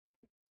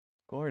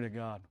Glory to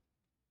God.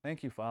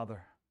 Thank you,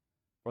 Father,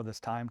 for this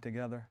time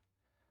together.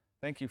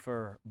 Thank you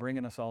for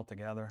bringing us all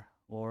together,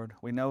 Lord.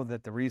 We know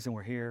that the reason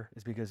we're here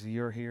is because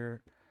you're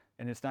here.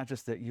 And it's not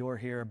just that you're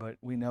here, but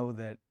we know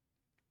that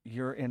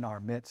you're in our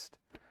midst.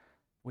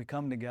 We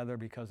come together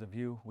because of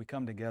you. We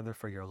come together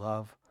for your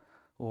love,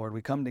 Lord.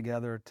 We come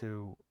together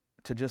to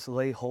just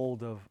lay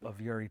hold of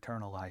your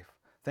eternal life.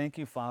 Thank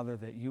you, Father,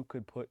 that you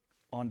could put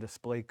on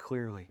display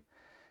clearly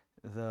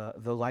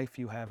the life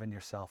you have in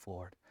yourself,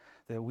 Lord.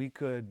 That we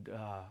could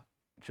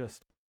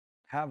just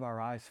have our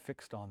eyes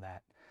fixed on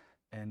that.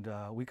 And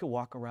we could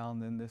walk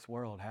around in this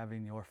world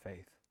having your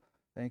faith.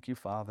 Thank you,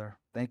 Father.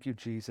 Thank you,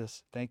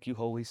 Jesus. Thank you,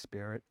 Holy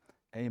Spirit.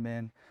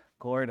 Amen.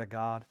 Glory to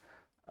God.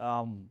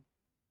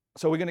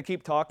 So we're going to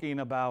keep talking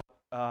about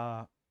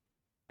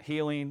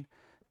healing.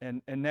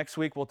 And next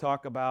week we'll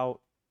talk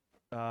about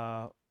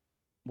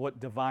what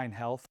divine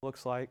health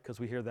looks like, because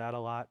we hear that a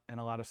lot in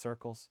a lot of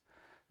circles.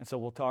 And so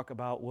we'll talk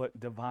about what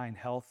divine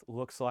health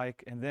looks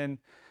like. And then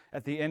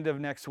at the end of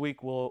next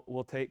week,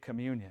 we'll take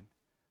communion,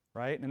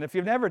 right? And if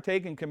you've never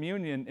taken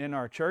communion in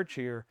our church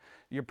here,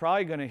 you're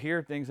probably going to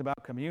hear things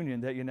about communion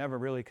that you never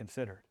really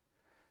considered.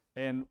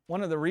 And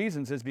one of the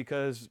reasons is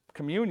because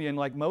communion,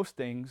 like most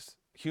things,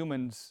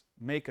 humans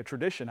make a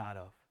tradition out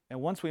of. And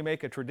once we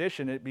make a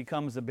tradition, it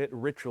becomes a bit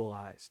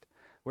ritualized,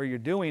 where you're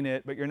doing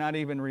it, but you're not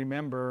even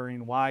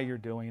remembering why you're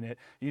doing it.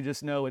 You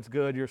just know it's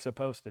good, you're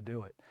supposed to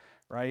do it,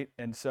 right?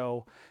 And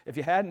so if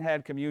you hadn't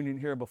had communion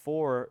here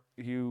before,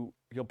 you'll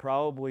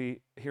probably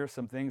hear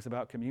some things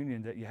about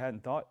communion that you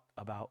hadn't thought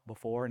about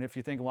before. And if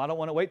you think, well, I don't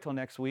want to wait till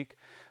next week,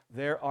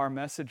 there are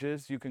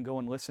messages you can go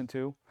and listen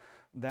to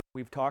that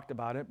we've talked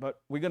about it.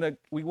 But we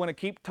want to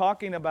keep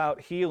talking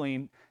about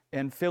healing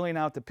and filling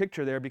out the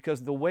picture there,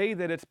 because the way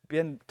that it's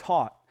been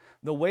taught,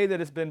 the way that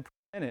it's been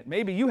presented,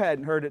 maybe you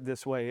hadn't heard it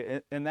this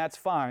way, and that's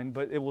fine,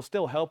 but it will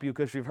still help you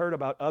because you've heard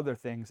about other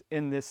things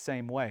in this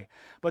same way.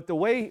 But the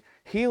way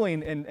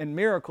healing and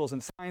miracles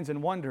and signs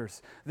and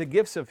wonders, the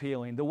gifts of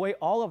healing, the way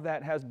all of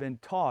that has been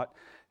taught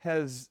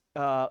has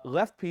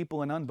left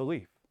people in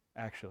unbelief,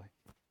 actually.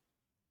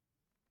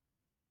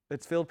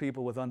 It's filled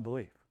people with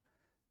unbelief.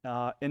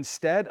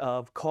 Instead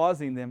of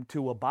causing them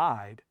to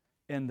abide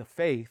in the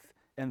faith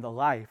and the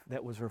life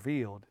that was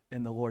revealed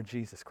in the Lord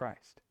Jesus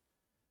Christ.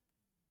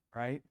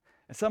 Right?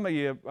 And some of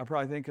you are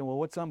probably thinking, well,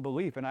 what's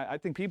unbelief? And I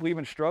think people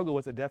even struggle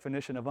with the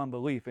definition of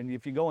unbelief. And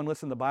if you go and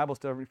listen to the Bible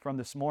study from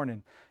this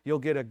morning, you'll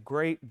get a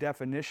great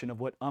definition of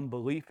what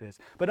unbelief is.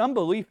 But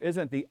unbelief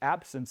isn't the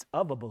absence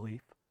of a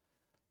belief.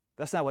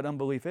 That's not what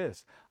unbelief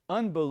is.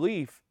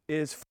 Unbelief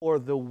is for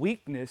the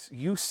weakness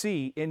you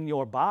see in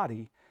your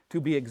body to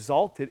be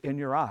exalted in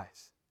your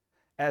eyes,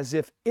 as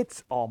if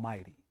it's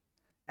almighty,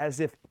 as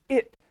if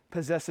it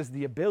possesses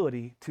the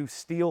ability to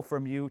steal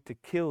from you, to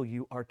kill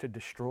you, or to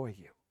destroy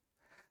you.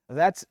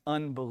 That's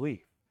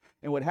unbelief.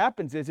 And what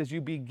happens is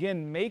you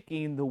begin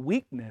making the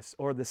weakness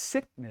or the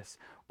sickness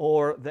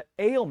or the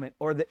ailment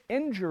or the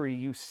injury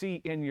you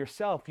see in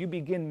yourself, you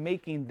begin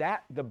making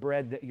that the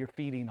bread that you're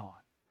feeding on,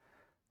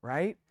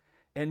 right?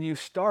 And you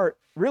start,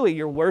 really,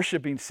 you're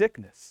worshiping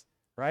sickness,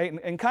 right?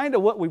 And kind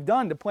of what we've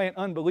done to plant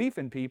unbelief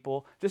in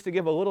people, just to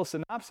give a little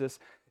synopsis,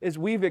 is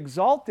we've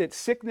exalted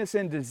sickness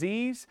and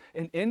disease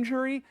and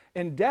injury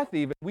and death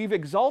even. We've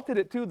exalted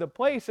it to the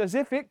place as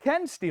if it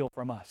can steal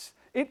from us.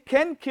 It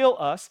can kill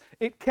us.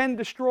 It can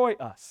destroy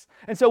us.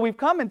 And so we've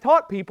come and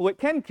taught people it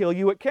can kill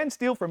you, it can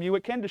steal from you,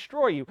 it can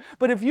destroy you.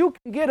 But if you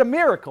can get a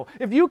miracle,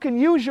 if you can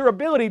use your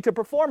ability to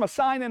perform a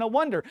sign and a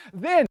wonder,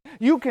 then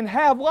you can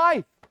have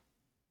life.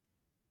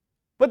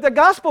 But the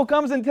gospel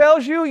comes and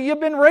tells you you've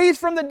been raised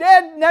from the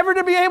dead, never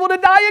to be able to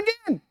die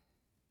again.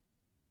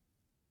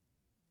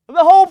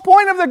 The whole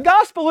point of the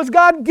gospel is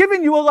God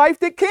giving you a life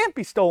that can't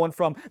be stolen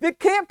from, that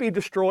can't be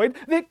destroyed,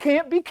 that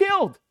can't be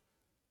killed.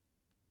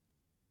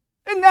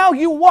 And now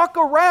you walk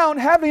around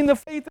having the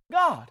faith of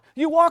God.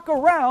 You walk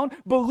around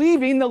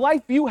believing the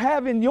life you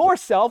have in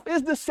yourself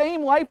is the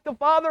same life the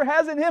Father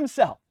has in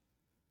Himself.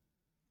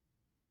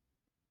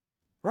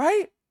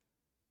 Right?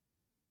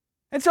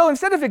 And so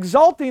instead of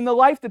exalting the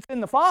life that's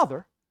in the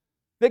Father,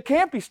 that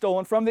can't be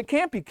stolen from, that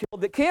can't be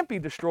killed, that can't be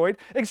destroyed,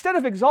 instead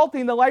of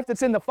exalting the life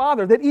that's in the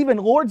Father, that even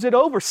lords it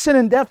over sin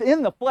and death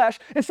in the flesh,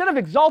 instead of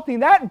exalting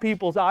that in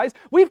people's eyes,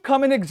 we've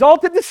come and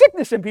exalted the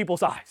sickness in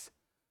people's eyes.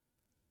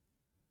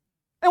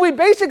 And we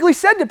basically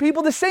said to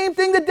people the same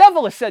thing the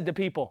devil has said to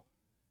people.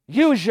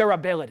 Use your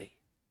ability.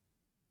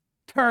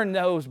 Turn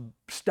those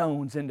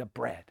stones into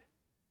bread.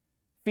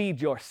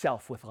 Feed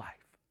yourself with life.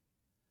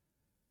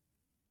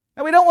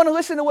 And we don't want to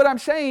listen to what I'm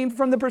saying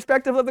from the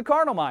perspective of the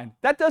carnal mind.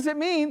 That doesn't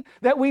mean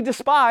that we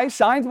despise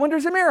signs,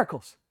 wonders, and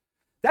miracles.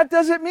 That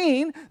doesn't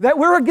mean that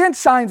we're against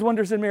signs,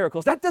 wonders, and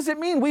miracles. That doesn't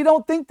mean we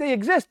don't think they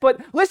exist.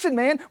 But listen,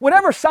 man,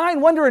 whatever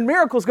sign, wonder, and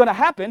miracle is going to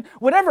happen,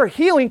 whatever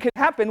healing can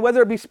happen,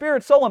 whether it be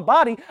spirit, soul, and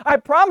body, I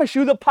promise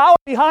you the power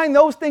behind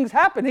those things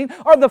happening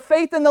are the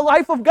faith and the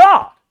life of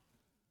God.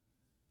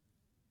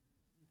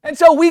 And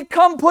so we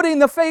come putting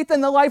the faith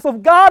and the life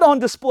of God on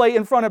display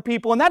in front of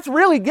people, and that's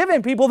really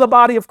giving people the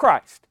body of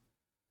Christ.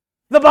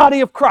 The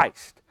body of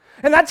Christ.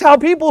 And that's how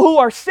people who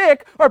are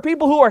sick or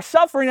people who are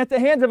suffering at the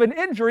hands of an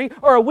injury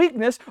or a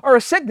weakness or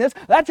a sickness,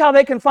 that's how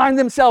they can find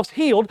themselves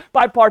healed,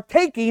 by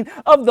partaking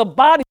of the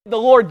body of the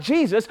Lord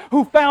Jesus,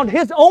 who found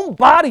his own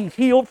body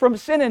healed from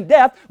sin and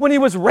death when he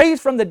was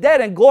raised from the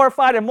dead and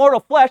glorified immortal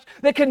flesh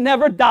that can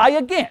never die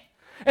again.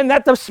 And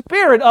that the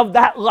spirit of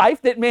that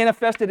life that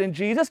manifested in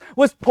Jesus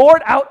was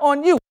poured out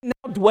on you,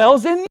 now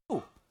dwells in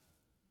you.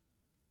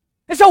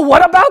 And so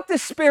what about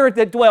this spirit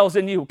that dwells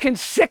in you? Can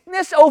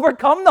sickness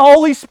overcome the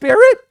Holy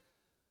Spirit?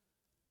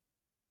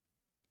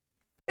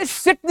 Is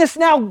sickness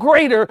now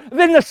greater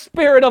than the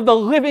Spirit of the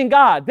living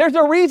God? There's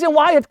a reason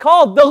why it's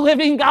called the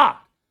living God.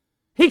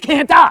 He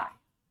can't die.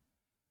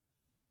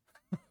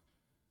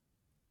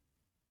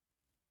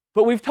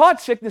 But we've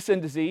taught sickness and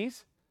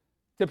disease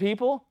to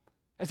people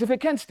as if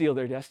it can steal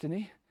their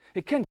destiny.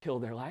 It can kill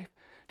their life.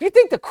 Do you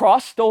think the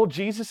cross stole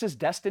Jesus'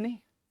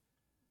 destiny?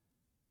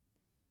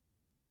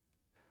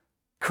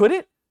 Could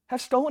it have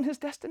stolen his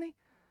destiny?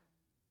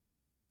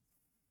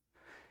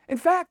 In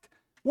fact,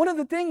 one of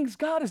the things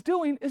God is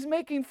doing is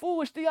making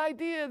foolish the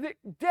idea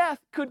that death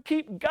could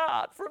keep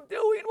God from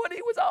doing what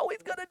he was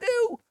always going to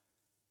do.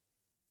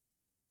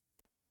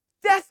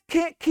 Death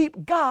can't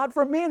keep God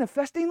from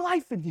manifesting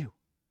life in you.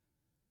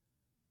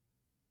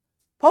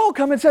 Paul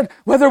come and said,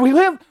 whether we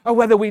live or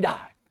whether we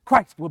die,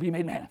 Christ will be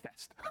made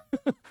manifest.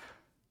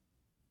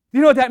 You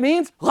know what that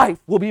means? Life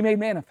will be made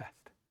manifest.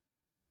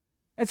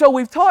 And so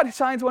we've taught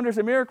signs, wonders,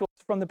 and miracles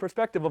from the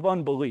perspective of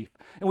unbelief.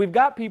 And we've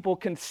got people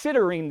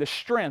considering the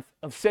strength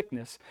of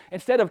sickness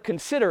instead of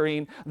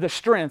considering the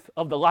strength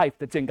of the life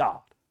that's in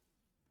God.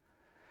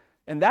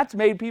 And that's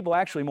made people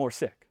actually more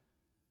sick.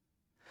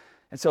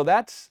 And so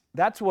that's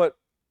what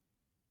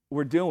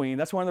we're doing.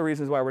 That's one of the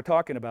reasons why we're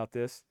talking about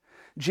this.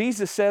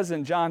 Jesus says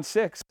in John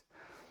 6,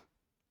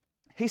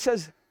 he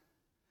says,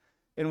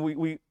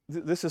 and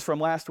this is from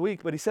last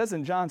week, but he says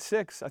in John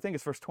 6, I think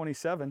it's verse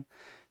 27,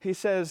 he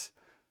says,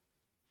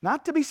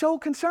 not to be so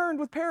concerned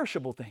with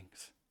perishable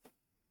things.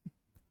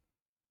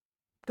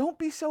 Don't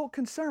be so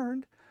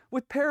concerned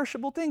with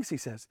perishable things, he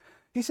says.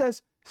 He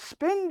says,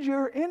 spend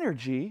your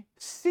energy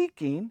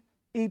seeking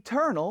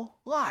eternal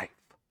life.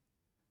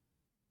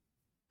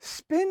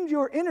 Spend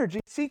your energy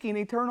seeking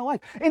eternal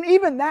life. And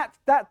even that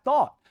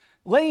thought,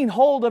 laying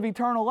hold of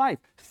eternal life,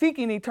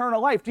 seeking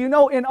eternal life. Do you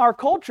know, in our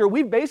culture,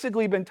 we've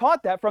basically been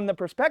taught that from the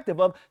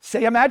perspective of,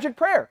 say a magic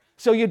prayer,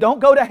 so you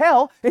don't go to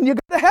hell and you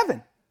go to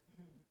heaven.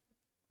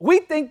 We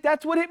think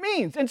that's what it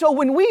means. And so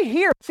when we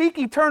hear seek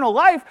eternal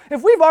life,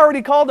 if we've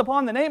already called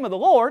upon the name of the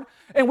Lord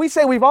and we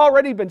say we've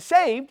already been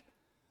saved,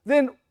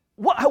 then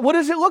what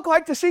does it look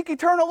like to seek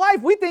eternal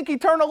life? We think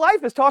eternal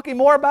life is talking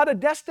more about a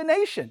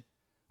destination.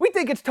 We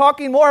think it's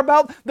talking more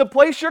about the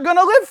place you're going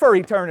to live for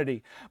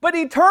eternity. But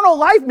eternal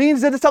life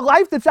means that it's a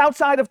life that's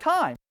outside of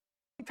time.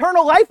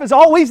 Eternal life is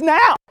always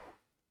now.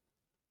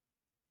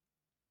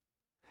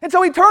 And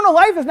so eternal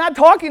life is not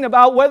talking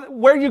about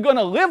where you're going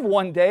to live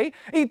one day.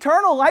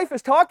 Eternal life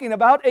is talking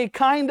about a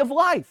kind of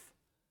life.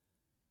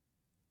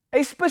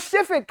 A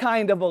specific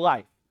kind of a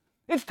life.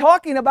 It's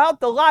talking about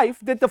the life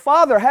that the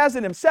Father has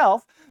in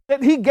himself,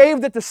 that he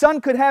gave that the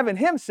Son could have in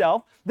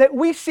himself, that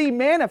we see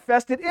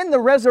manifested in the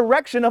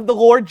resurrection of the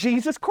Lord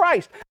Jesus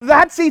Christ.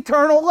 That's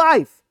eternal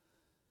life.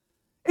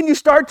 And you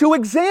start to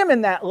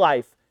examine that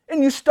life,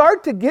 and you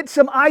start to get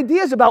some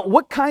ideas about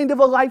what kind of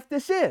a life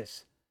this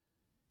is.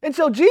 And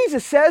so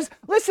Jesus says,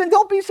 listen,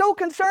 don't be so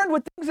concerned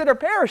with things that are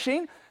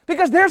perishing,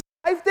 because there's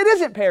a life that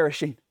isn't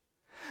perishing.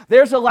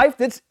 There's a life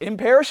that's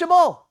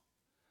imperishable,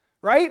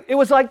 right? It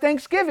was like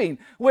Thanksgiving,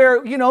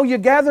 where, you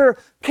gather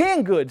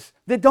canned goods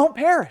that don't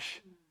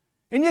perish,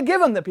 and you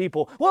give them to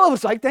people. Well, it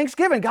was like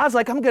Thanksgiving. God's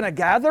like, I'm going to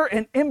gather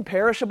an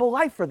imperishable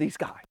life for these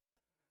guys.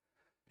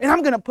 And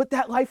I'm going to put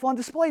that life on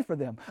display for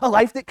them, a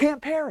life that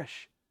can't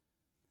perish.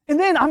 And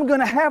then I'm going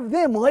to have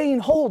them laying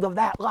hold of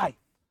that life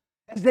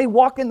as they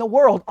walk in the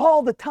world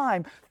all the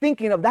time,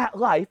 thinking of that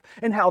life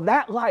and how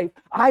that life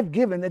I've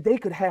given, that they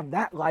could have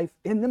that life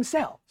in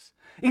themselves.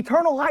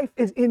 Eternal life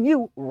is in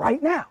you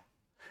right now.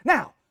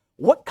 Now,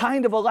 what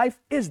kind of a life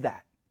is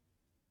that?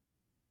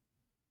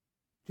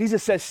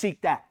 Jesus says, seek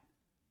that.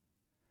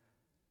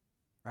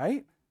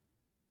 Right?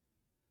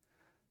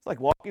 It's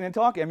like walking and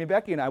talking. I mean,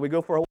 Becky and I, we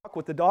go for a walk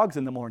with the dogs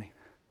in the morning.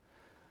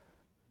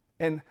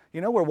 And,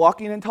 we're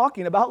walking and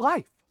talking about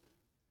life.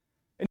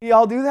 And do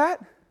y'all do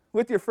that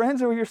with your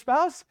friends or with your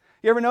spouse?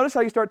 You ever notice how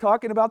you start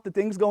talking about the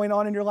things going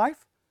on in your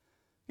life?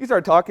 You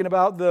start talking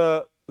about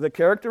the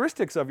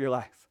characteristics of your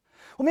life.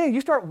 Well, man,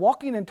 you start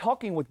walking and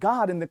talking with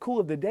God in the cool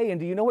of the day, and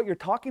do you know what you're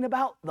talking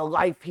about? The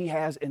life he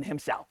has in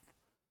himself,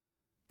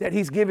 that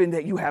he's given,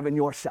 that you have in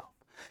yourself.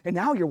 And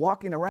now you're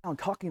walking around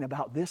talking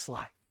about this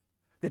life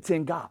that's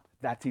in God.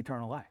 That's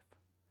eternal life,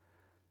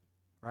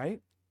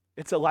 right?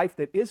 It's a life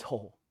that is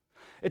whole.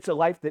 It's a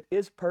life that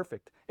is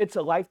perfect. It's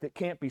a life that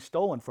can't be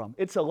stolen from.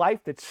 It's a life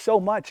that's so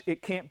much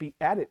it can't be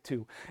added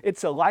to.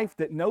 It's a life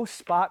that no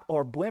spot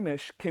or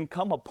blemish can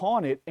come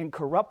upon it and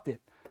corrupt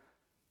it.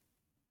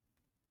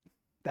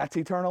 That's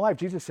eternal life.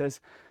 Jesus says,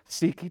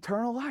 seek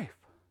eternal life.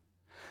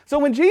 So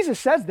when Jesus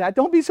says that,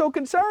 don't be so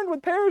concerned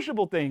with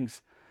perishable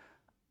things.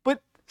 But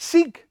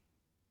seek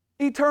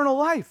eternal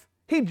life.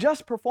 He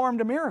just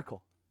performed a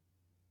miracle.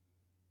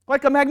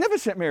 Like a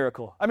magnificent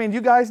miracle. I mean,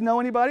 you guys know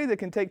anybody that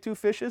can take 2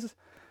 fishes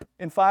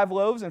and 5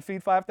 loaves and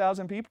feed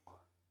 5,000 people?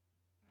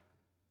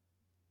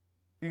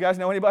 You guys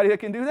know anybody that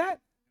can do that?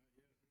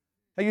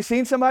 Have you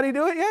seen somebody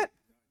do it yet?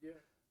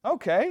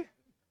 Okay.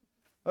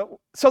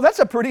 So that's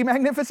a pretty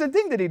magnificent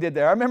thing that he did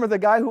there. I remember the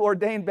guy who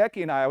ordained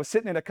Becky and I was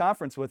sitting at a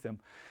conference with him,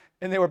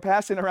 and they were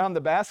passing around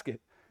the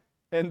basket.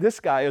 And this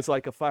guy is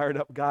like a fired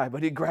up guy,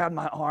 but he grabbed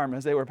my arm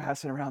as they were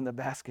passing around the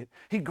basket.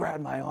 He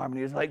grabbed my arm and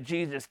he was like,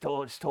 Jesus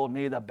told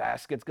me the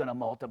basket's going to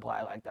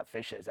multiply like the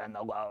fishes and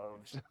the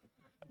loaves.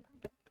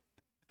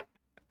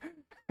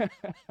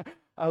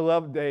 I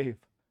love Dave.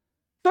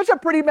 Such a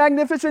pretty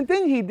magnificent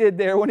thing he did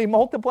there when he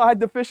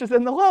multiplied the fishes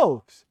and the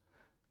loaves.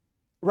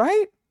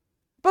 Right?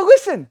 But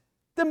listen,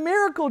 the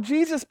miracle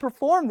Jesus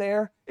performed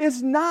there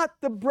is not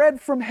the bread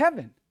from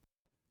heaven.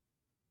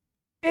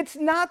 It's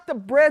not the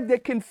bread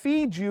that can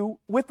feed you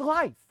with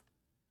life.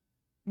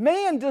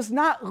 Man does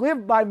not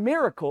live by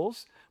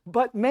miracles,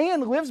 but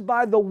man lives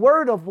by the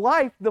word of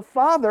life the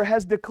Father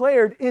has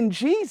declared in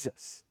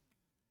Jesus.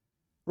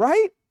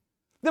 Right?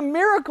 The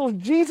miracles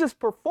Jesus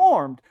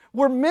performed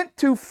were meant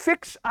to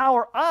fix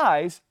our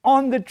eyes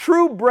on the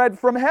true bread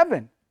from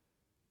heaven.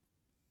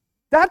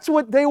 That's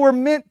what they were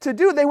meant to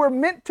do. They were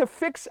meant to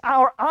fix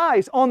our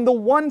eyes on the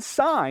one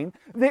sign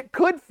that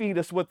could feed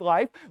us with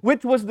life,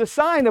 which was the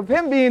sign of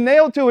Him being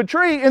nailed to a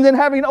tree and then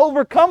having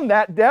overcome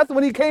that death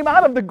when He came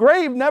out of the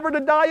grave never to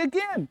die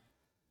again.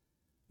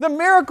 The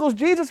miracles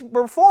Jesus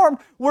performed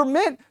were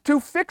meant to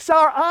fix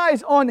our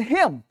eyes on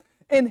Him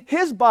and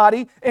His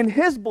body and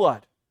His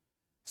blood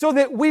so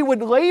that we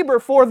would labor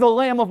for the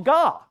Lamb of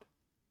God,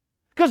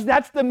 because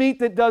that's the meat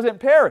that doesn't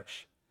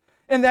perish.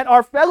 And that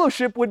our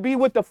fellowship would be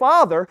with the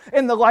Father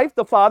and the life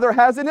the Father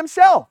has in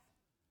Himself.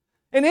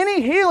 And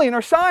any healing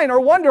or sign or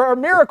wonder or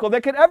miracle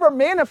that could ever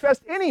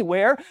manifest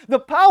anywhere, the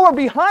power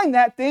behind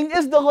that thing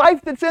is the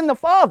life that's in the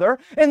Father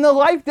and the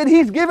life that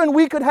He's given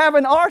we could have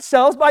in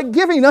ourselves by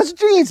giving us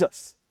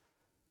Jesus.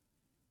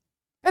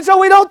 And so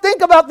we don't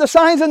think about the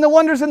signs and the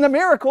wonders and the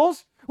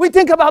miracles. We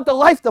think about the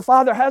life the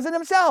Father has in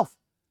Himself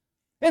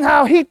and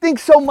how He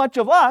thinks so much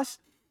of us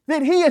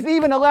that He has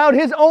even allowed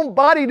His own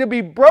body to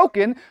be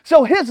broken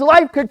so His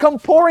life could come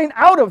pouring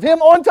out of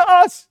Him onto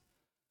us.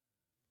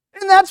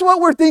 And that's what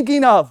we're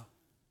thinking of.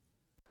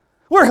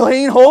 We're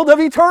laying hold of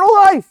eternal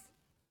life.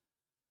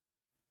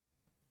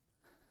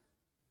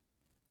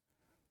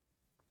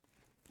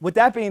 With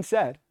that being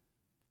said,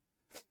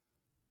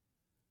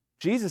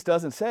 Jesus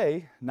doesn't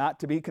say not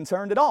to be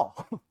concerned at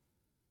all.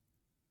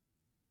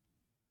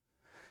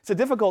 It's a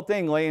difficult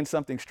thing laying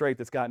something straight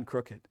that's gotten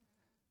crooked.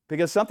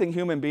 Because something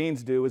human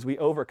beings do is we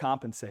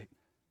overcompensate.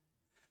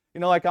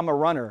 You know, like I'm a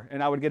runner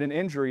and I would get an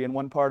injury in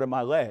one part of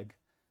my leg.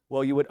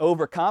 Well, you would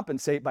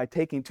overcompensate by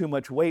taking too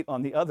much weight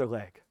on the other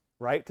leg,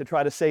 right? To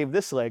try to save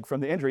this leg from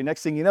the injury.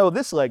 Next thing you know,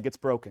 this leg gets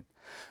broken.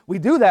 We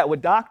do that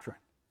with doctrine,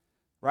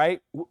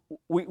 right?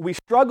 We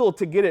struggle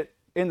to get it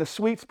in the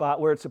sweet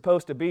spot where it's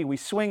supposed to be. We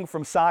swing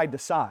from side to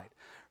side,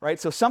 right?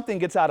 So something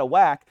gets out of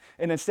whack,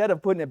 and instead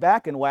of putting it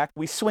back in whack,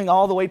 we swing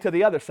all the way to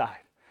the other side.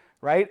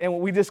 Right? And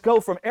we just go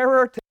from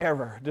error to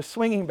error, just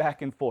swinging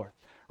back and forth,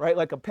 right?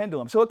 Like a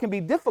pendulum. So it can be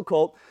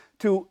difficult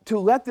to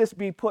let this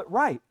be put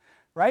right?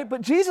 But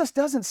Jesus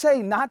doesn't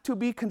say not to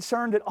be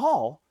concerned at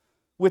all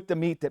with the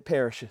meat that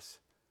perishes.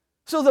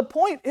 So the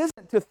point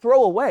isn't to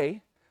throw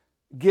away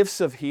gifts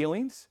of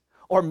healings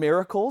or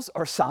miracles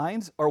or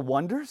signs or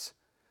wonders.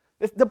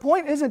 The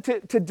point isn't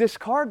to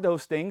discard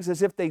those things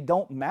as if they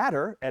don't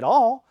matter at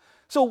all.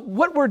 So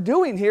what we're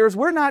doing here is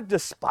we're not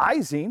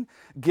despising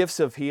gifts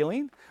of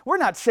healing. We're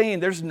not saying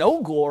there's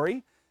no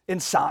glory in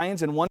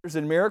signs and wonders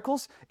and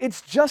miracles.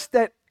 It's just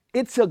that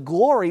it's a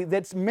glory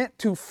that's meant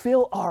to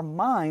fill our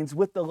minds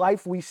with the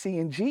life we see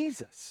in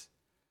Jesus.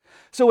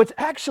 So it's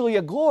actually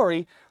a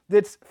glory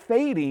that's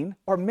fading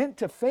or meant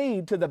to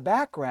fade to the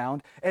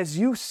background as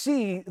you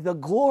see the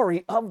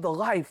glory of the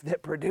life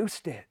that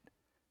produced it.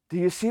 Do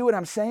you see what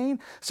I'm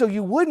saying? So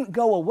you wouldn't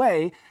go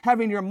away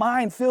having your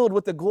mind filled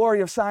with the glory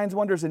of signs,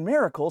 wonders, and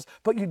miracles,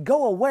 but you'd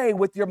go away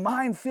with your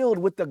mind filled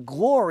with the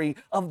glory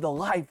of the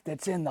life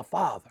that's in the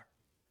Father.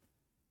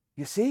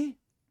 You see?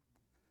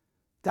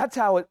 That's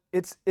how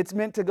it's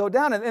meant to go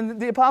down. And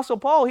the Apostle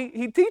Paul,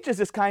 he teaches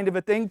this kind of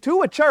a thing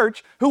to a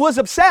church who was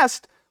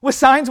obsessed with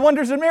signs,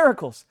 wonders, and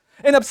miracles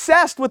and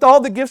obsessed with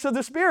all the gifts of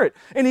the Spirit.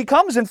 And he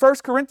comes in 1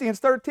 Corinthians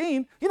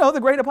 13, the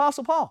great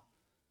Apostle Paul.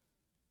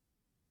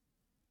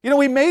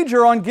 We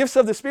major on gifts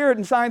of the Spirit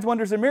and signs,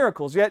 wonders, and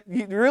miracles, yet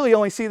you really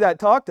only see that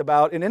talked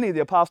about in any of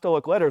the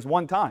apostolic letters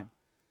one time,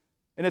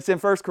 and it's in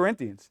 1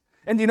 Corinthians.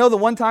 And the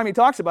one time he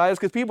talks about it is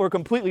because people are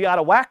completely out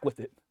of whack with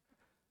it.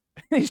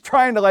 He's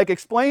trying to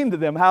explain to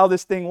them how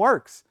this thing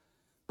works.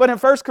 But in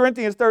 1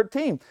 Corinthians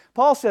 13,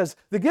 Paul says,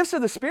 the gifts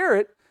of the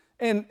Spirit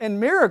and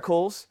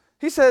miracles,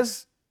 he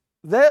says,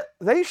 that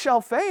they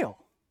shall fail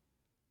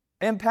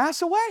and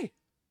pass away.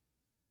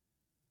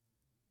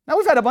 Now,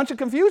 we've had a bunch of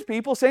confused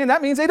people saying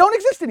that means they don't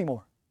exist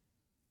anymore.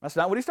 That's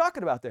not what he's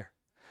talking about there.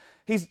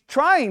 He's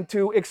trying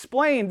to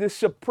explain the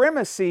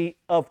supremacy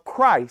of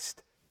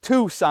Christ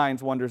to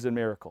signs, wonders, and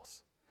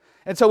miracles.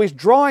 And so he's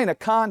drawing a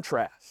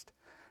contrast,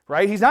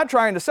 right? He's not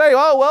trying to say,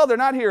 oh, well, they're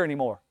not here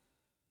anymore,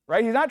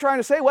 right? He's not trying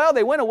to say, well,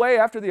 they went away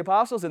after the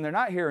apostles and they're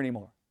not here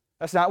anymore.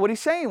 That's not what he's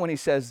saying when he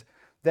says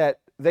that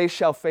they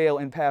shall fail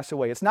and pass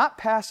away. It's not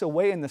pass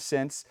away in the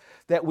sense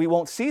that we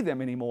won't see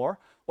them anymore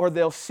or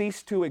they'll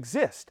cease to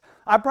exist.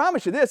 I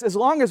promise you this, as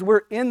long as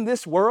we're in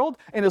this world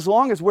and as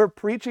long as we're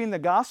preaching the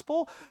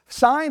gospel,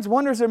 signs,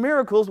 wonders, and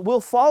miracles will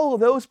follow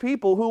those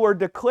people who are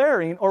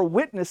declaring or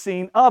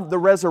witnessing of the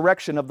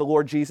resurrection of the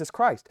Lord Jesus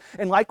Christ.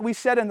 And like we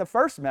said in the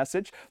first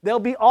message, there'll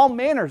be all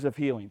manners of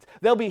healings.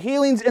 There'll be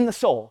healings in the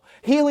soul,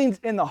 healings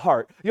in the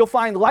heart. You'll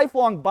find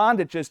lifelong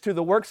bondages to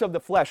the works of the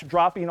flesh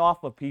dropping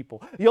off of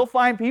people. You'll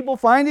find people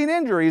finding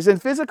injuries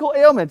and physical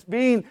ailments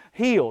being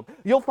healed.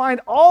 You'll find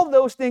all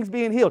those things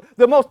being healed.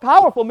 The most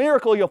powerful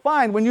miracle you'll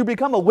find when you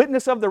become a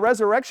witness of the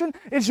resurrection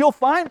is you'll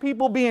find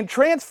people being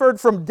transferred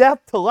from death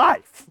to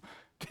life.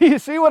 Do you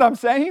see what I'm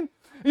saying?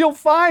 You'll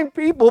find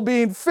people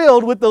being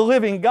filled with the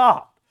living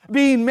God,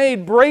 being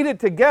made braided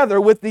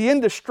together with the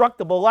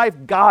indestructible life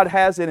God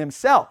has in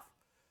himself.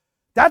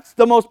 That's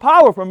the most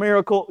powerful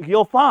miracle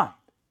you'll find.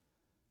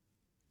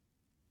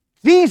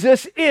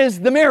 Jesus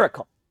is the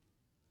miracle.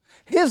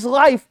 His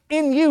life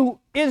in you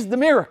is the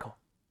miracle.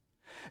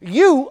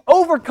 You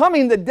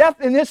overcoming the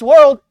death in this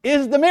world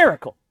is the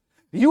miracle.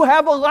 You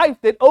have a life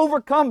that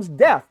overcomes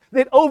death,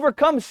 that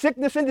overcomes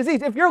sickness and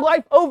disease. If your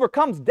life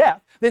overcomes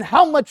death, then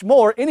how much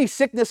more any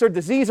sickness or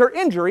disease or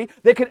injury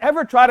that could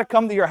ever try to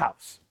come to your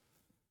house?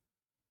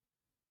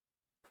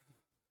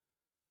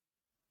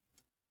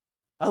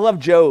 I love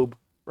Job,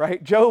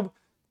 right? Job,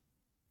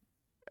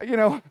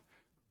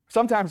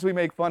 sometimes we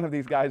make fun of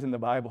these guys in the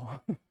Bible.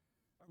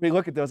 We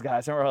look at those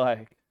guys and we're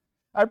like,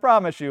 I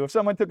promise you, if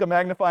someone took a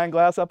magnifying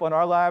glass up on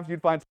our lives,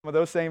 you'd find some of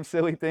those same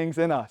silly things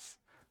in us.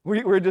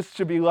 We just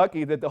should be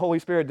lucky that the Holy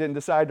Spirit didn't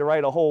decide to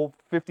write a whole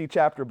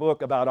 50-chapter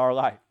book about our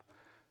life.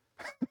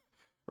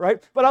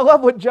 Right? But I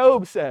love what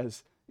Job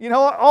says.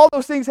 All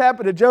those things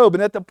happen to Job,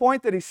 and at the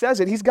point that he says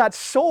it, he's got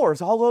sores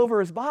all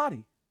over his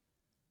body.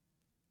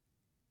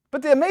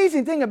 But the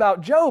amazing thing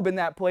about Job in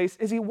that place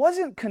is he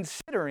wasn't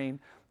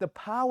considering the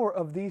power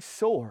of these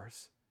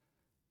sores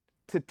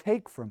to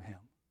take from him.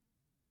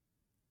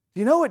 Do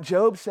you know what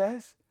Job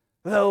says?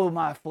 Though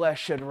my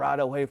flesh should rot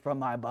away from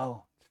my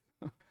bones,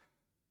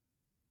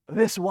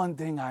 this one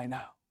thing I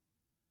know,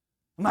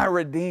 my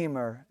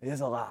Redeemer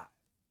is alive.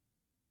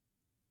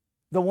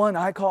 The one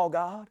I call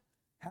God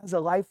has a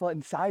life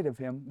inside of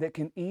him that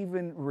can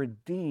even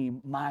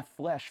redeem my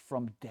flesh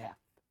from death.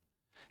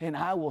 And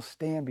I will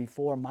stand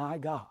before my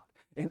God,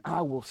 and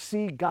I will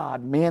see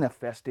God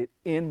manifested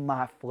in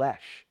my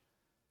flesh.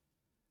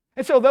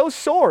 And so those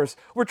sores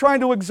were trying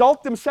to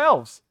exalt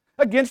themselves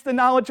against the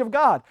knowledge of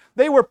God.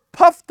 They were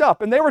puffed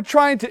up and they were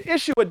trying to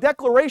issue a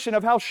declaration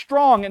of how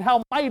strong and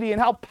how mighty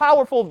and how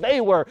powerful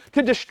they were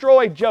to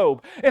destroy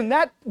Job. And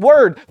that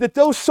word that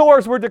those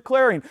sores were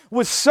declaring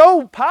was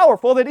so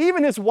powerful that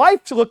even his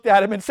wife looked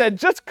at him and said,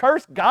 just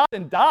curse God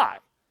and die.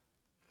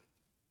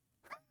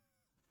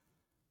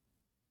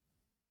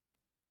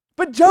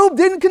 But Job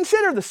didn't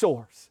consider the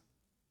sores.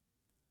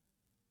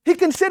 He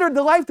considered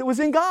the life that was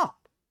in God.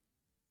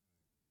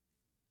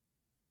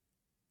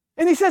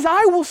 And he says,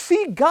 I will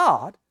see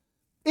God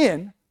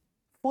in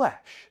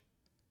flesh.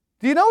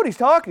 Do you know what he's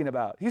talking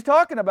about? He's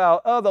talking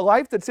about the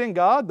life that's in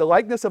God, the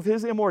likeness of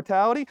his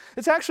immortality.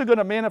 It's actually going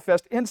to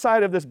manifest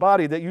inside of this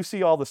body that you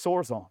see all the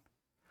sores on.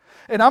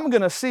 And I'm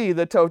going to see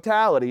the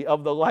totality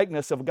of the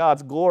likeness of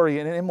God's glory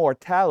and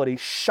immortality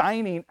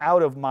shining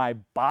out of my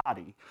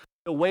body.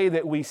 The way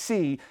that we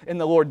see in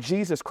the Lord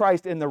Jesus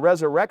Christ in the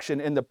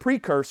resurrection, in the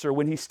precursor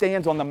when he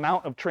stands on the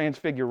Mount of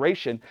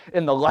Transfiguration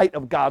and the light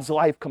of God's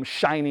life comes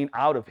shining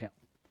out of him.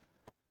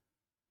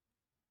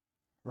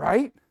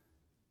 Right?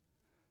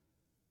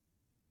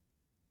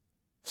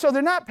 So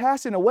they're not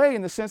passing away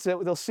in the sense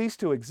that they'll cease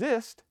to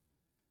exist.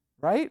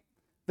 Right?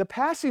 The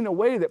passing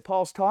away that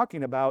Paul's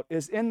talking about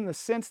is in the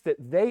sense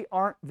that they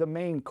aren't the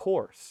main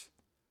course.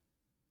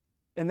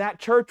 And that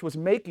church was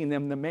making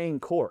them the main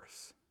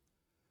course.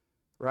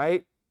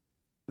 Right?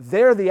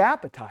 They're the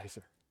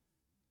appetizer.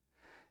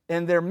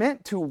 And they're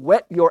meant to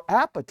whet your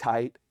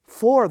appetite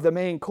for the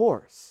main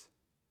course.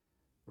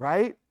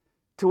 Right?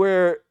 To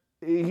where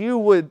you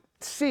would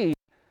see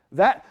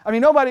that, when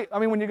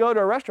you go to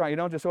a restaurant, you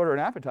don't just order an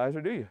appetizer,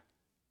 do you?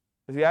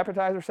 Does the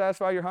appetizer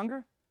satisfy your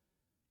hunger?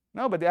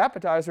 No, but the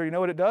appetizer, you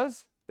know what it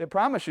does? It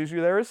promises you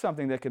there is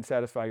something that can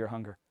satisfy your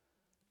hunger.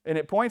 And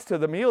it points to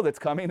the meal that's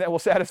coming that will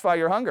satisfy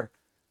your hunger.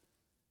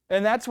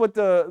 And that's what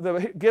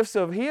the gifts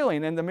of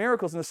healing and the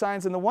miracles and the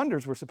signs and the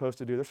wonders were supposed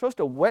to do. They're supposed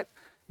to whet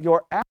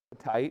your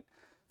appetite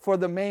for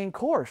the main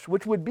course,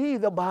 which would be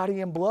the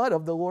body and blood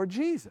of the Lord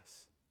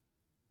Jesus.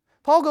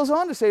 Paul goes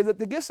on to say that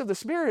the gifts of the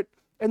Spirit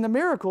and the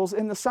miracles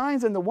and the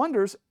signs and the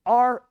wonders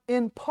are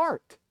in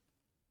part.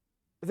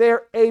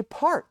 They're a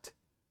part.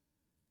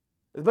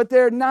 But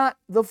they're not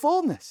the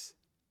fullness.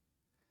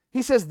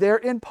 He says they're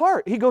in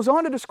part. He goes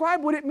on to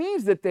describe what it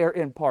means that they're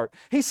in part.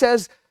 He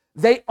says,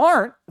 they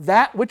aren't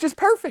that which is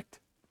perfect.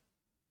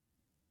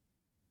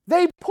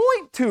 They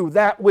point to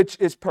that which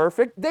is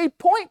perfect. They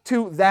point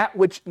to that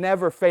which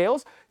never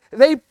fails.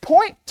 They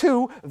point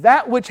to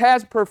that which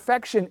has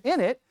perfection in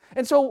it.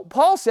 And so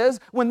Paul says,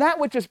 when that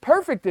which is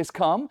perfect is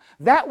come,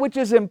 that which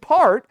is in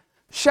part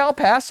shall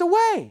pass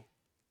away.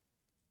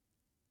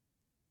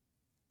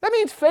 That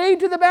means fade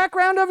to the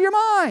background of your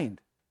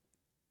mind.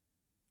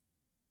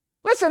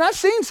 Listen, I've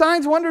seen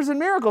signs, wonders, and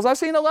miracles. I've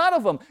seen a lot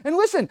of them. And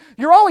listen,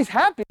 you're always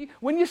happy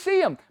when you see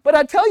them. But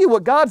I tell you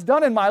what God's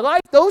done in my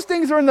life, those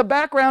things are in the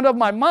background of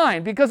my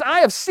mind because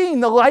I have seen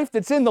the life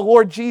that's in the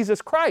Lord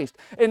Jesus Christ.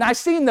 And I've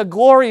seen the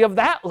glory of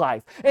that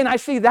life. And I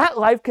see that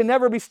life can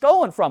never be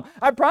stolen from.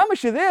 I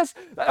promise you this,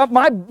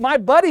 my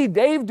buddy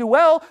Dave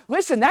Duell,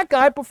 listen, that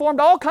guy performed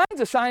all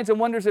kinds of signs and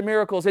wonders and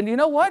miracles. And you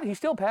know what? He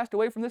still passed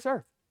away from this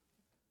earth.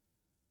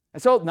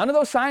 And so none of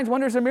those signs,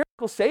 wonders, and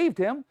miracles saved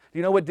him. Do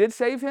you know what did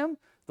save him?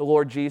 The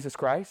Lord Jesus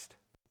Christ.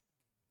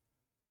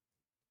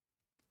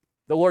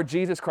 The Lord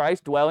Jesus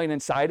Christ dwelling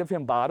inside of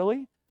him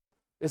bodily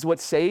is what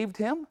saved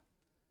him.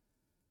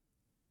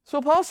 So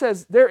Paul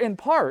says they're in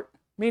part,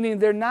 meaning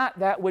they're not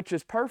that which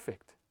is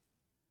perfect.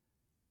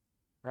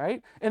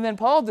 Right? And then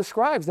Paul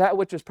describes that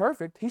which is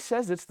perfect. He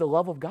says it's the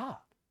love of God.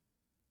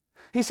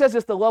 He says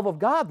it's the love of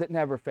God that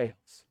never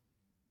fails.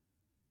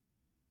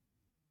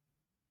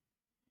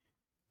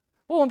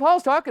 Well, when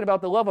Paul's talking about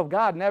the love of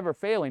God never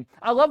failing,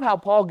 I love how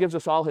Paul gives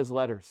us all his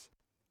letters.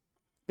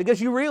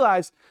 Because you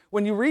realize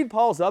when you read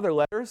Paul's other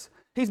letters,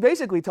 he's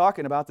basically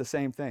talking about the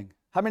same thing.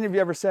 How many of you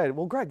ever said,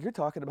 well, Greg, you're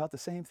talking about the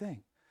same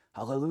thing?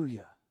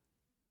 Hallelujah.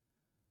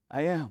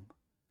 I am.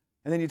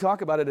 And then you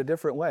talk about it a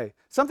different way.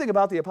 Something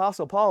about the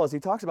Apostle Paul is he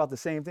talks about the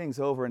same things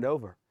over and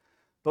over.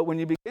 But when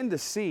you begin to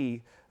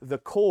see the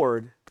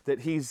cord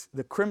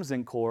the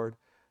crimson cord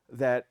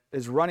that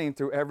is running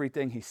through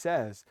everything he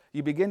says,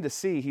 you begin to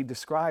see he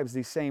describes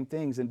these same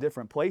things in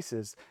different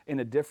places in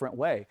a different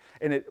way.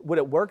 And what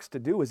it works to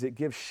do is it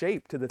gives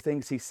shape to the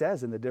things he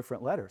says in the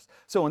different letters.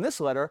 So in this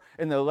letter,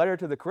 in the letter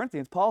to the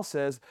Corinthians, Paul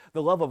says,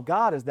 the love of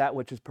God is that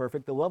which is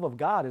perfect. The love of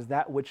God is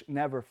that which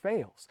never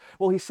fails.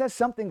 Well, he says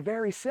something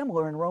very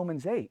similar in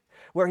Romans 8,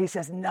 where he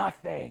says,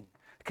 nothing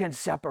can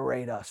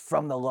separate us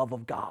from the love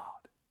of God.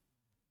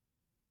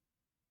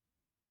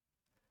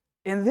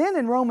 And then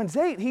in Romans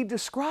 8, he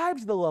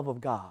describes the love of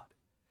God.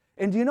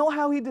 And do you know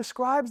how he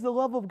describes the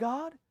love of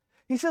God?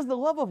 He says the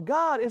love of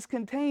God is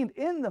contained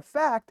in the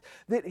fact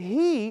that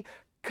he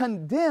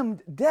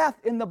condemned death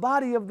in the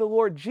body of the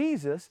Lord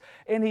Jesus,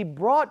 and he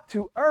brought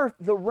to earth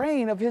the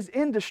reign of his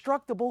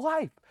indestructible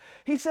life.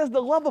 He says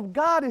the love of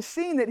God is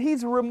seen that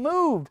he's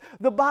removed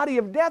the body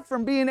of death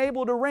from being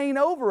able to reign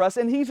over us,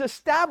 and he's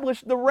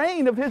established the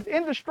reign of his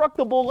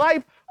indestructible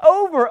life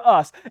over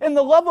us. And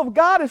the love of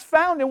God is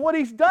found in what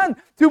he's done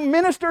to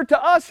minister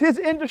to us his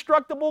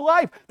indestructible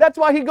life. That's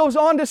why he goes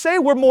on to say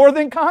we're more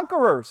than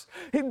conquerors.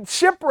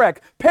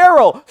 Shipwreck,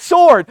 peril,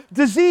 sword,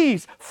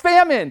 disease,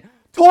 famine,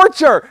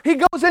 torture. He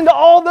goes into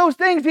all those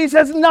things. He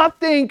says,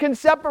 nothing can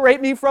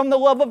separate me from the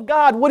love of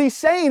God. What he's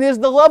saying is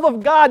the love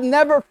of God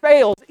never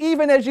fails,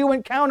 even as you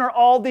encounter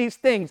all these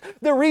things.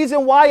 The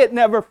reason why it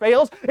never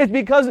fails is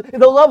because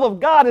the love of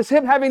God is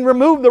him having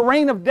removed the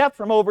reign of death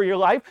from over your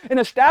life and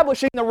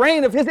establishing the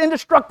reign of his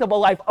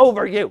indestructible life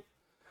over you.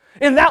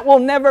 And that will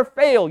never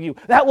fail you.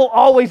 That will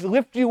always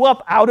lift you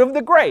up out of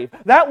the grave.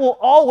 That will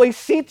always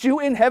seat you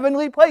in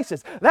heavenly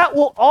places. That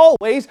will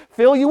always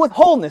fill you with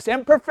wholeness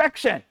and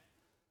perfection.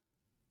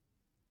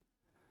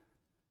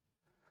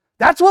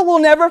 That's what will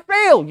never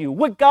fail you,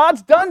 what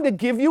God's done to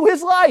give you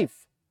his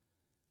life.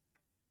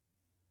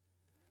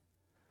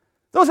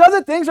 Those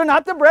other things are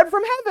not the bread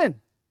from heaven.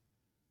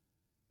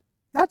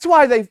 That's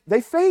why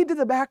they fade to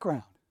the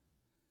background,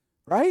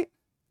 right?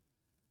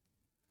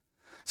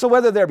 So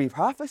whether there be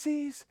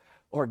prophecies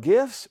or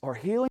gifts or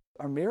healing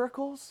or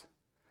miracles,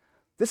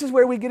 this is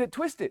where we get it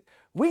twisted.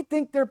 We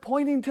think they're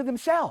pointing to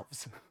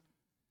themselves,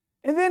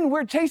 and then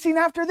we're chasing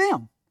after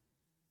them.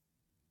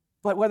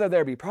 But whether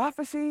there be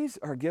prophecies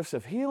or gifts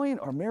of healing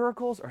or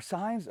miracles or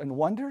signs and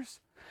wonders,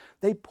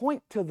 they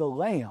point to the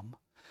Lamb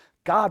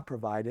God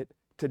provided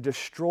to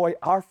destroy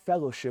our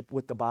fellowship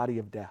with the body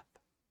of death.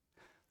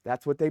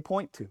 That's what they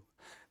point to.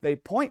 They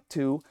point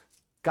to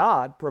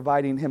God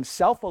providing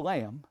himself a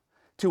lamb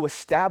to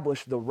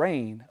establish the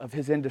reign of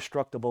his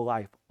indestructible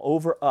life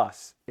over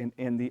us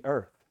in the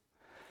earth.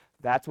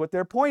 That's what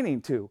they're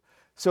pointing to.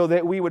 So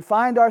that we would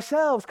find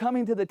ourselves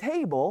coming to the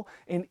table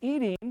and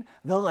eating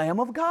the Lamb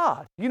of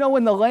God. You know,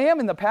 when the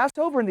lamb in the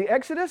Passover in the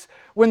Exodus,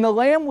 when the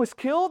lamb was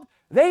killed,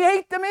 they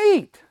ate the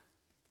meat.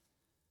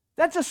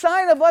 That's a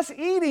sign of us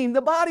eating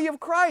the body of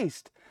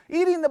Christ.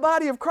 Eating the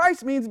body of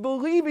Christ means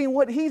believing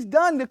what he's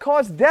done to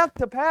cause death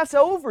to pass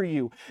over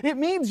you. It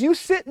means you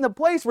sit in the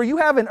place where you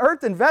have an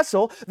earthen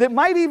vessel that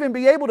might even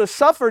be able to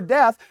suffer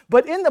death,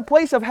 but in the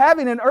place of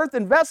having an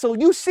earthen vessel,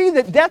 you see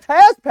that death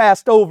has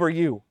passed over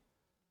you.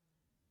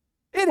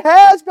 It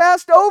has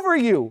passed over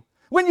you.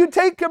 When you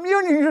take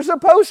communion, you're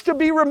supposed to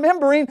be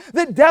remembering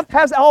that death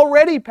has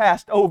already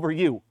passed over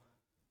you.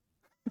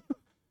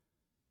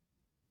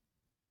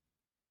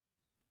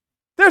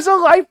 There's a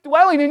life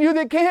dwelling in you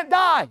that can't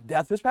die.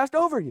 Death has passed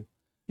over you.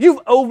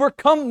 You've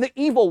overcome the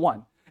evil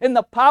one in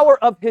the power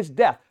of his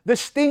death, the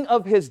sting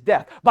of his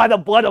death, by the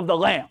blood of the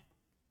Lamb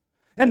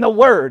and the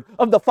word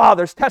of the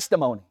Father's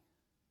testimony.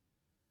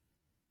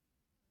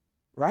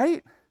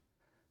 Right?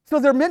 So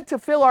they're meant to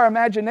fill our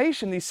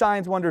imagination, these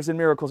signs, wonders, and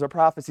miracles or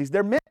prophecies.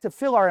 They're meant to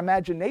fill our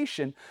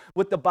imagination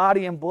with the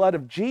body and blood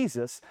of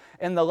Jesus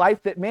and the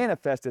life that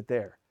manifested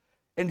there.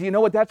 And do you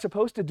know what that's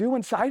supposed to do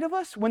inside of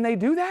us when they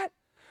do that?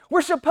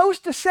 We're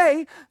supposed to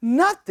say,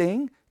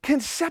 nothing can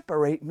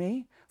separate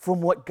me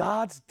from what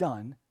God's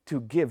done to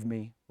give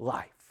me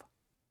life.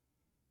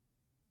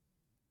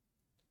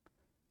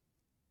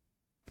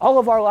 All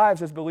of our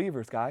lives as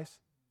believers, guys,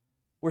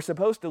 we're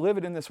supposed to live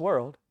it in this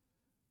world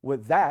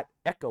with that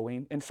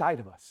echoing inside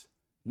of us.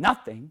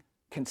 Nothing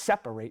can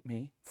separate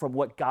me from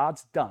what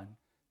God's done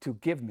to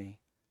give me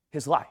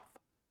his life.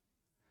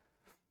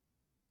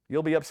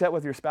 You'll be upset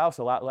with your spouse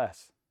a lot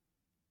less.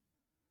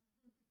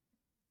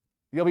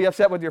 You'll be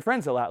upset with your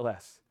friends a lot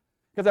less.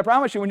 Because I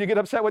promise you, when you get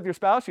upset with your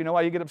spouse, you know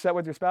why you get upset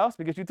with your spouse?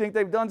 Because you think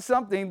they've done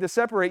something to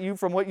separate you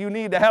from what you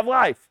need to have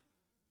life.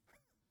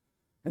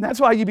 And that's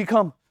why you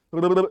become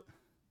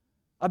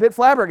a bit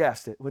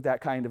flabbergasted with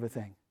that kind of a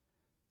thing.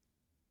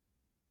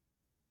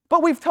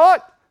 But we've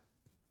taught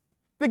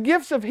the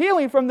gifts of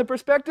healing from the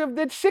perspective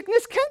that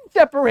sickness can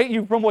separate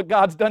you from what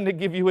God's done to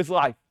give you his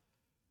life.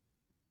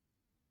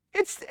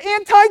 It's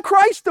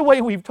anti-Christ the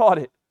way we've taught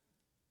it.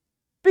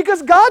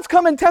 Because God's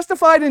come and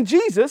testified in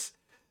Jesus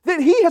that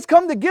he has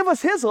come to give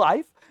us his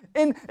life,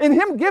 and in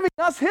him giving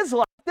us his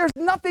life, there's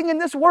nothing in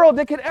this world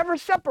that could ever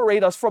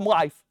separate us from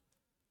life.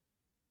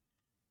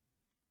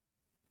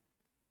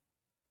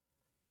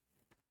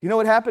 You know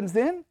what happens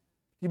then?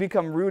 You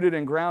become rooted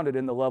and grounded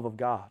in the love of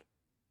God.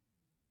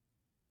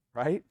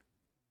 Right?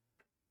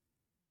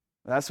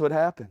 That's what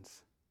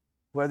happens.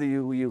 Whether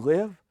you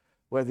live,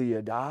 whether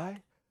you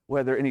die,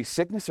 whether any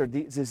sickness or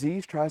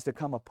disease tries to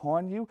come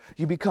upon you,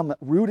 you become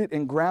rooted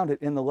and grounded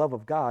in the love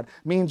of God.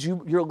 Means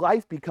your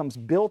life becomes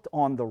built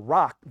on the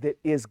rock that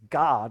is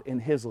God in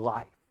his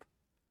life.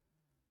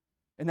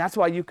 And that's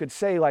why you could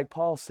say, like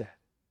Paul said,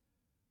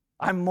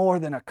 I'm more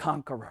than a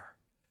conqueror.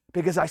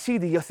 Because I see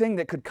the thing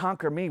that could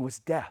conquer me was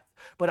death.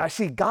 But I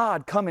see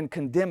God come and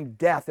condemn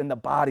death in the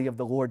body of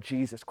the Lord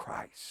Jesus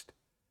Christ.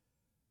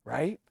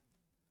 Right?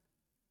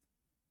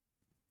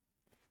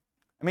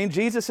 I mean,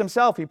 Jesus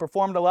himself, he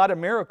performed a lot of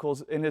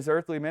miracles in his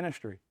earthly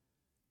ministry.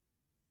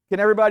 Can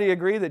everybody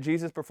agree that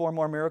Jesus performed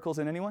more miracles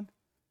than anyone?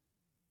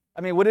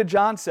 I mean, what did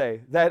John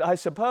say? That I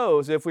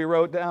suppose if we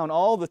wrote down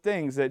all the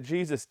things that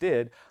Jesus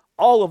did,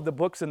 all of the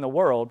books in the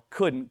world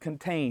couldn't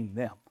contain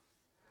them.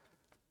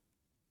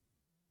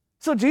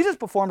 So Jesus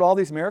performed all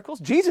these miracles.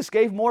 Jesus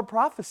gave more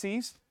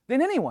prophecies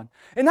than anyone.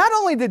 And not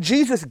only did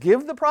Jesus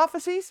give the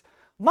prophecies,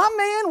 my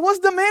man was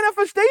the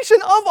manifestation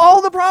of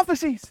all the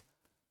prophecies.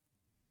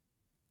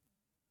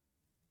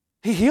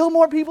 He healed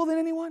more people than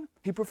anyone.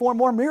 He performed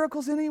more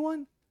miracles than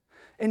anyone.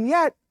 And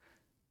yet,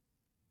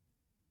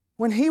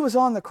 when he was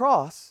on the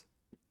cross,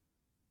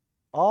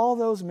 all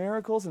those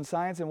miracles and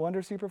signs and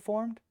wonders he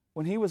performed,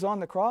 when he was on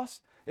the cross,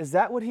 is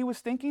that what he was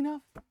thinking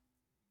of?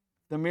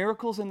 The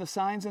miracles and the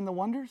signs and the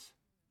wonders?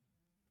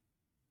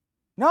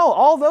 No,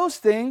 all those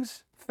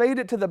things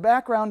faded to the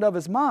background of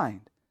his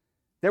mind.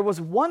 There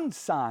was one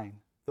sign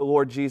the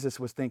Lord Jesus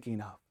was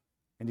thinking of.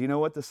 And do you know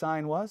what the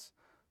sign was?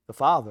 The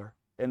Father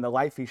and the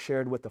life he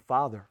shared with the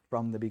Father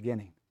from the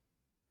beginning.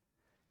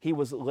 He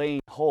was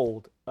laying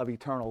hold of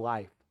eternal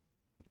life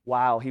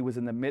while he was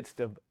in the midst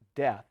of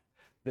death,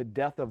 the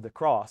death of the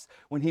cross,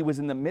 when he was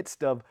in the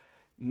midst of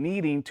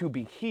needing to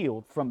be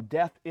healed from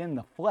death in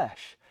the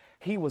flesh.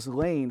 He was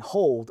laying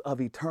hold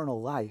of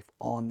eternal life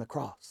on the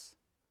cross.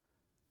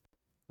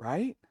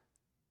 Right?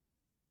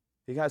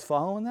 You guys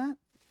following that?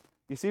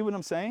 You see what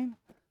I'm saying?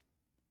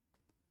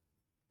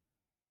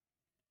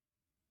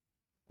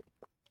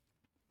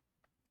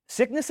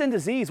 Sickness and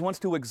disease wants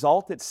to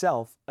exalt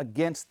itself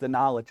against the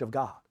knowledge of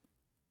God.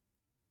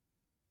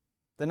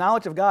 The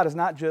knowledge of God is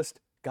not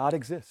just God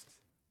exists.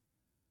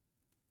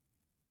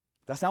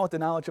 That's not what the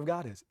knowledge of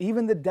God is.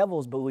 Even the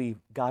devils believe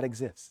God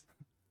exists.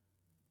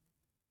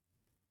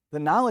 The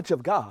knowledge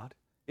of God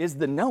is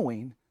the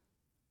knowing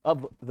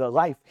of the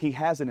life he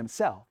has in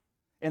himself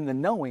and the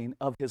knowing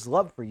of his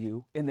love for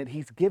you and that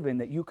he's given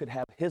that you could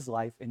have his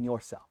life in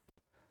yourself.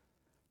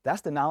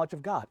 That's the knowledge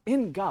of God.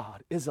 In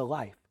God is a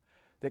life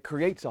that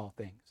creates all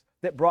things,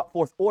 that brought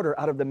forth order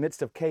out of the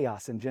midst of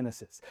chaos in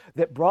Genesis,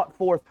 that brought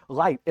forth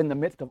light in the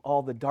midst of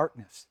all the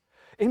darkness.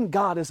 In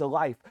God is a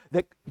life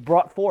that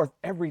brought forth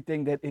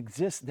everything that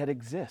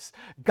exists.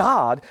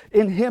 God,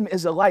 in him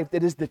is a life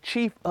that is the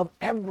chief of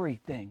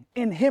everything.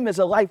 In him is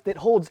a life that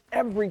holds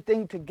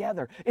everything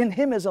together. In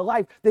him is a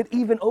life that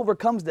even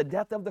overcomes the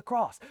death of the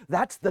cross.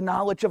 That's the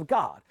knowledge of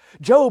God.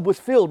 Job was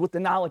filled with the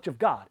knowledge of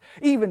God.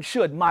 Even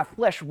should my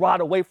flesh rot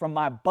away from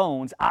my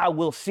bones, I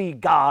will see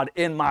God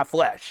in my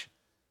flesh.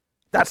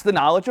 That's the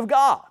knowledge of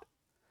God.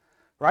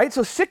 Right?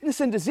 So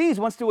sickness and disease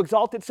wants to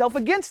exalt itself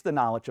against the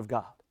knowledge of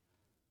God.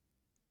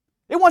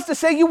 It wants to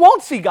say you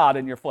won't see God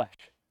in your flesh.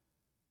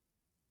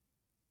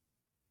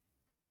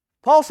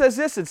 Paul says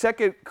this in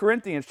 2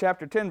 Corinthians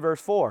chapter 10,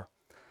 verse 4.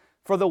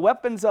 For the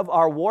weapons of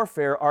our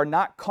warfare are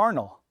not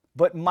carnal,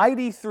 but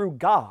mighty through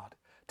God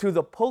to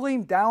the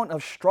pulling down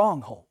of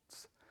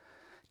strongholds,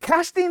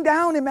 casting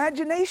down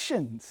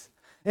imaginations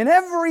and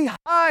every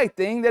high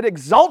thing that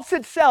exalts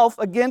itself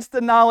against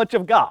the knowledge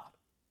of God,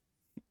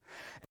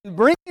 and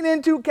bringing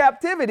into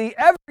captivity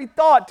every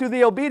thought to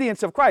the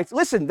obedience of Christ.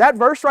 Listen, that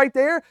verse right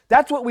there,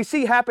 that's what we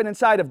see happen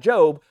inside of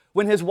Job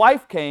when his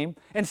wife came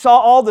and saw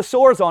all the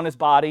sores on his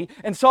body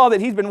and saw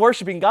that he's been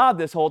worshiping God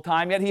this whole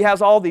time, yet he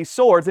has all these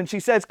sores, and she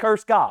says,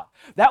 curse God.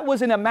 That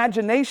was an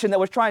imagination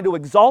that was trying to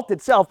exalt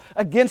itself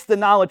against the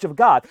knowledge of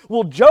God.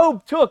 Well,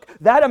 Job took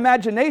that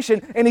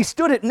imagination and he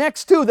stood it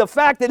next to the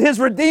fact that his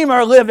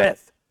Redeemer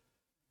liveth.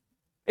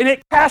 And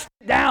it cast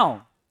it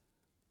down.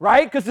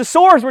 Right? Because the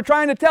sores were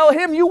trying to tell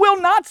him, you will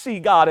not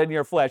see God in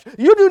your flesh.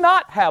 You do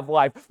not have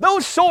life.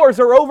 Those sores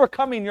are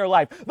overcoming your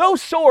life.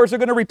 Those sores are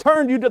going to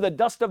return you to the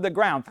dust of the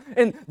ground.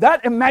 And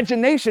that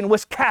imagination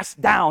was cast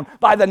down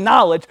by the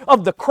knowledge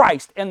of the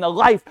Christ and the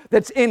life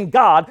that's in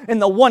God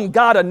and the one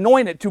God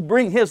anointed to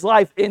bring his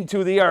life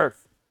into the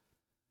earth.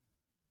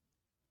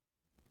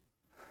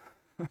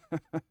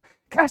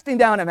 Casting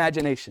down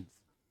imaginations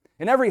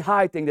and every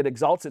high thing that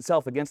exalts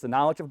itself against the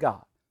knowledge of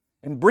God,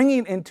 and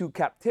bringing into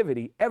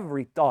captivity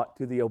every thought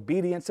to the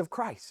obedience of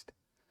Christ,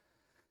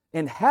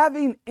 and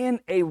having in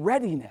a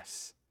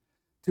readiness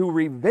to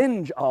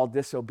revenge all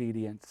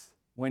disobedience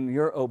when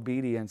your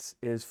obedience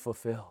is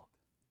fulfilled.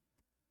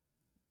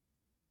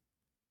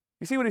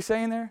 You see what he's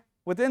saying there?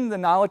 Within the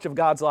knowledge of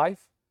God's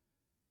life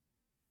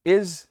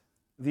is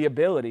the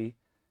ability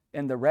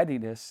and the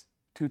readiness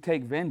to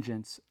take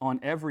vengeance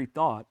on every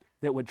thought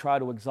that would try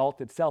to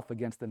exalt itself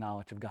against the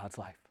knowledge of God's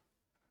life.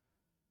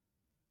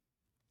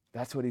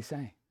 That's what he's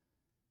saying.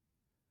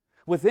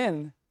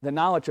 Within the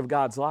knowledge of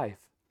God's life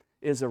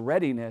is a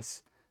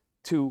readiness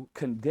to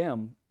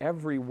condemn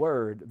every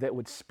word that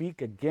would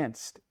speak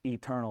against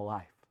eternal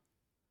life.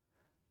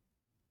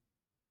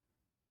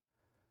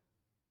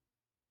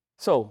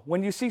 So,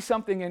 when you see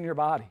something in your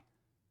body,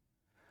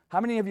 how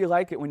many of you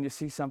like it when you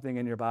see something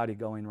in your body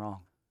going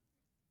wrong?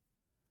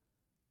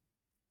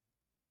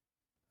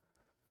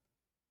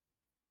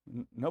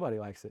 Nobody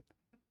likes it.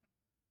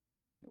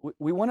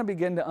 We want to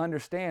begin to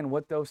understand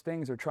what those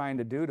things are trying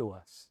to do to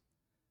us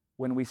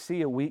when we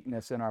see a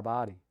weakness in our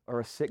body or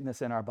a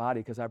sickness in our body,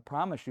 because I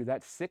promise you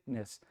that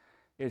sickness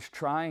is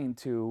trying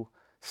to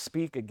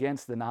speak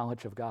against the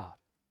knowledge of God.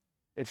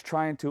 It's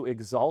trying to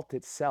exalt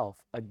itself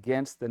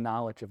against the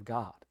knowledge of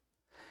God.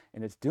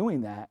 And it's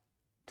doing that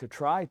to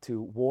try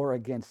to war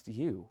against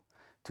you,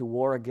 to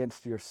war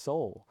against your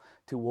soul,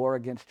 to war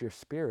against your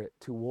spirit,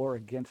 to war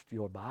against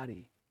your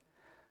body.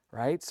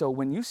 Right? So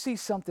when you see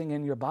something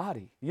in your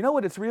body, you know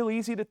what it's real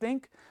easy to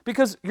think?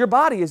 Because your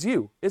body is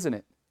you, isn't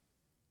it?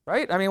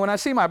 Right? I mean, when I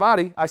see my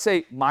body, I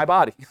say, my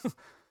body.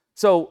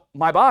 So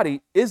my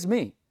body is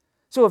me.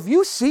 So if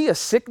you see a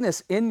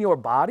sickness in your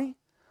body,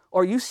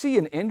 or you see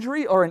an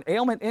injury or an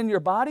ailment in your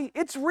body,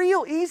 it's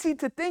real easy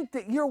to think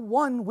that you're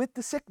one with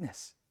the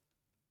sickness.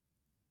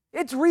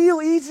 It's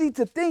real easy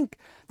to think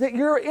that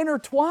you're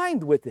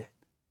intertwined with it,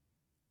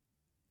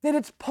 that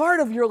it's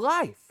part of your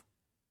life.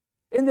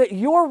 And that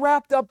you're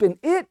wrapped up in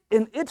it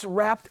and it's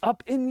wrapped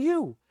up in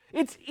you.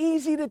 It's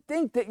easy to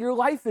think that your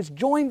life is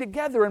joined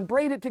together and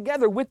braided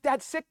together with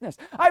that sickness.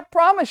 I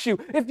promise you,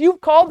 if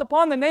you've called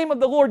upon the name of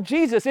the Lord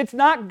Jesus, it's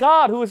not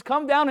God who has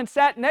come down and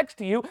sat next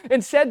to you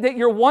and said that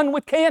you're one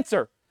with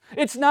cancer.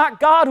 It's not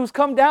God who's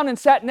come down and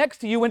sat next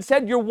to you and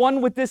said you're one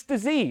with this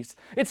disease.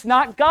 It's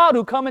not God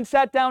who come and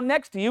sat down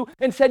next to you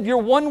and said you're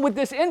one with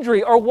this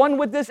injury or one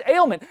with this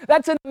ailment.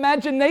 That's an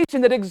imagination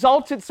that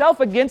exalts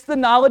itself against the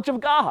knowledge of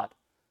God.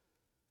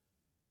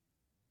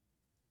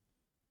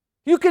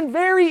 You can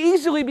very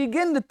easily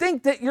begin to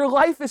think that your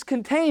life is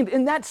contained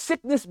in that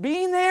sickness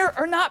being there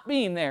or not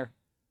being there.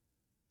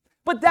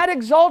 But that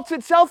exalts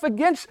itself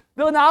against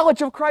the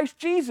knowledge of Christ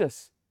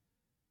Jesus.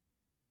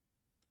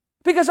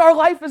 Because our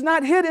life is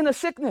not hid in a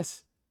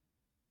sickness.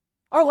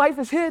 Our life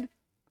is hid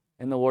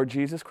in the Lord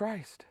Jesus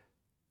Christ.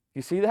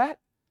 You see that?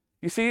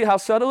 You see how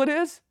subtle it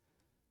is?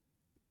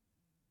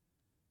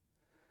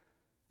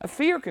 A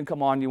fear can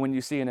come on you when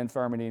you see an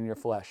infirmity in your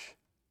flesh.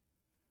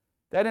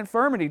 That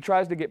infirmity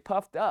tries to get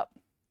puffed up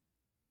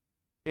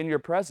in your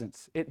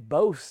presence. It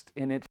boasts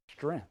in its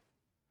strength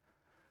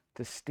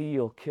to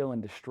steal, kill,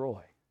 and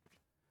destroy.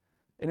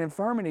 An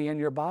infirmity in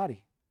your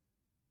body.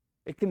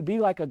 It can be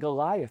like a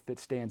Goliath that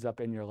stands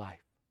up in your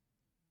life,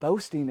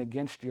 boasting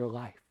against your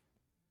life,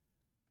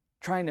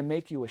 trying to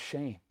make you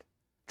ashamed,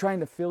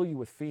 trying to fill you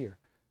with fear,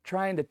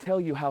 trying to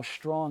tell you how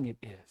strong it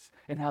is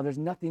and how there's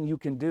nothing you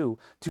can do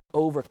to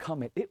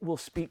overcome it. It will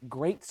speak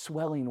great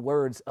swelling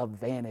words of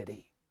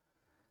vanity.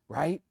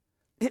 Right?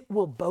 It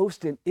will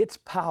boast in its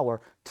power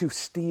to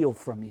steal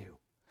from you,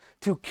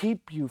 to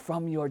keep you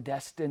from your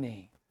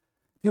destiny,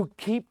 to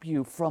keep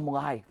you from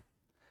life.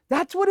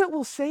 That's what it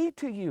will say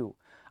to you.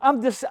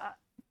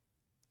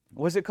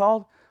 What's it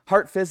called?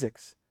 Heart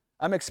physics.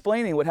 I'm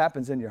explaining what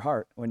happens in your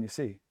heart when you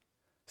see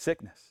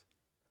sickness.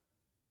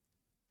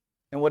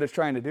 and what it's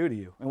trying to do to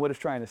you and what it's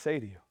trying to say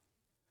to you.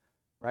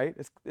 Right?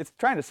 It's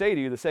trying to say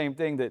to you the same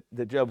thing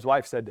that Job's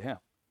wife said to him.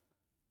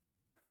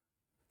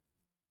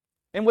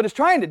 And what it's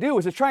trying to do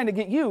is it's trying to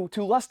get you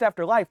to lust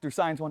after life through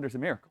signs, wonders,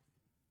 and miracles.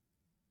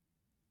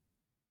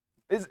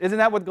 Isn't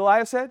that what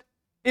Goliath said?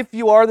 If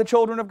you are the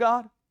children of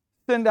God,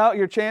 send out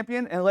your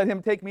champion and let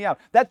him take me out.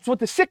 That's what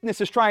the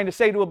sickness is trying to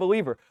say to a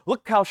believer.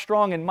 Look how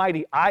strong and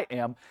mighty I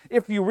am.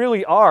 If you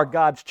really are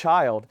God's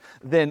child,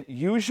 then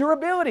use your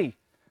ability.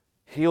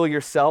 Heal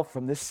yourself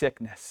from this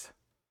sickness.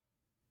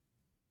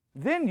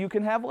 Then you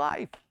can have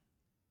life.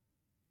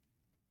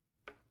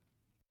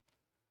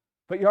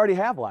 But you already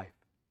have life,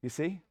 you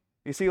see?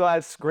 You see why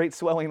it's great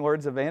swelling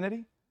words of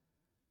vanity?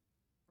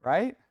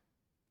 Right?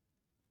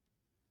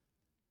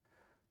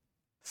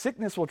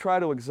 Sickness will try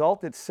to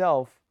exalt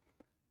itself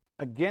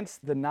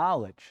against the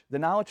knowledge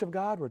of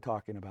God we're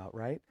talking about,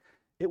 right?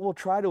 It will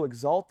try to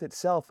exalt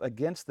itself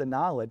against the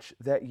knowledge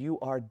that you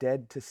are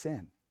dead to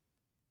sin.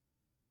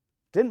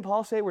 Didn't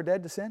Paul say we're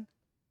dead to sin?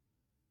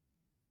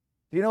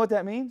 Do you know what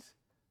that means?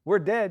 We're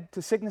dead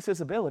to sickness's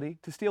ability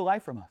to steal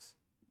life from us.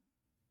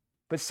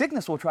 But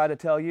sickness will try to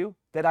tell you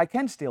that I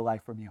can steal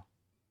life from you.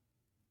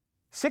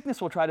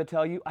 Sickness will try to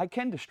tell you I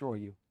can destroy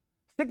you.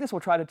 Sickness will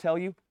try to tell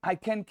you I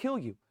can kill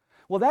you.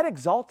 Well, that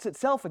exalts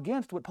itself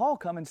against what Paul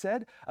come and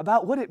said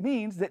about what it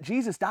means that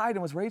Jesus died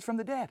and was raised from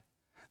the dead.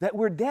 That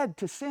we're dead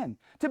to sin.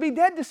 To be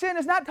dead to sin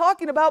is not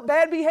talking about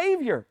bad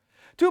behavior.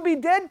 To be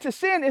dead to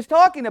sin is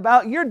talking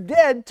about you're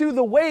dead to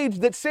the wage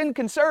that sin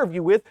can serve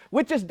you with,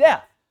 which is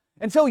death.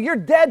 And so you're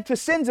dead to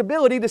sin's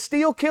ability to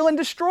steal, kill, and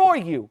destroy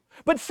you.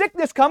 But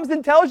sickness comes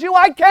and tells you,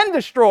 I can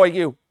destroy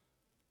you.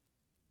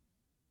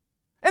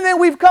 And then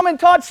we've come and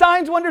taught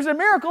signs, wonders, and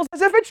miracles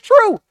as if it's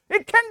true.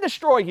 It can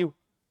destroy you.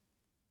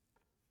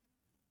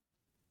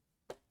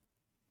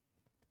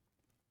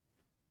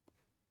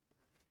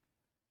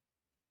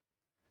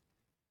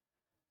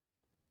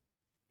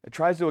 It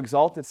tries to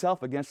exalt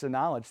itself against the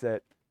knowledge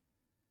that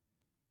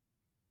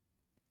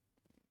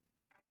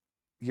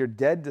you're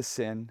dead to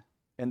sin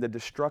and the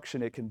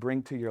destruction it can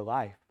bring to your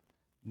life,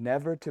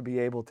 never to be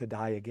able to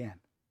die again.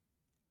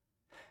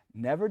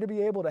 Never to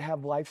be able to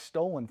have life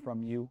stolen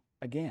from you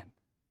again.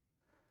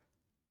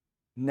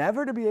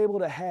 Never to be able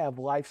to have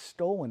life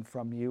stolen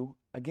from you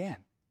again.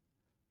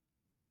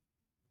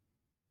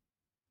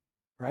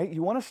 Right?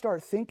 You want to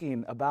start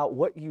thinking about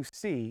what you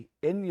see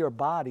in your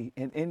body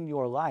and in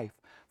your life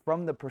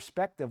from the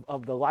perspective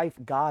of the life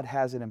God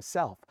has in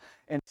himself,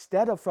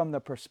 instead of from the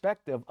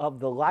perspective of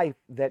the life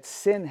that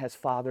sin has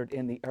fathered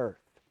in the earth.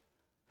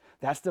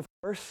 That's the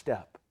first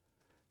step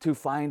to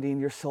finding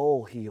your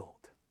soul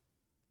healed.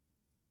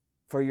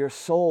 For your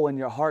soul and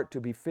your heart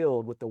to be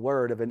filled with the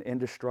word of an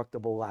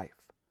indestructible life.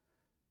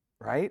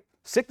 Right?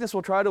 Sickness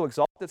will try to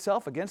exalt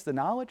itself against the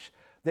knowledge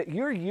that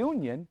your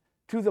union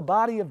to the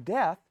body of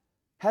death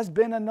has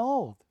been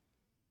annulled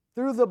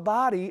through the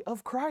body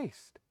of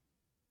Christ.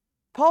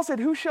 Paul said,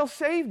 who shall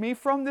save me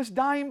from this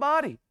dying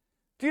body?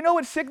 Do you know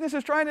what sickness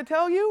is trying to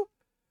tell you?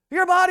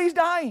 Your body's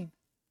dying.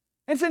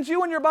 And since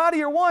you and your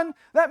body are one,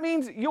 that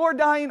means you're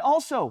dying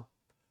also.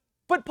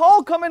 But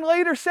Paul coming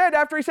later said,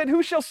 after he said,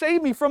 who shall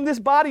save me from this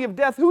body of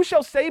death? Who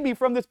shall save me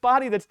from this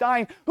body that's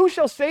dying? Who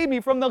shall save me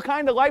from the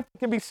kind of life that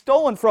can be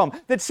stolen from,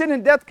 that sin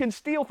and death can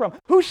steal from?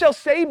 Who shall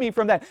save me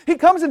from that? He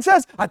comes and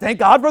says, I thank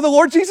God for the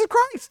Lord Jesus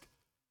Christ,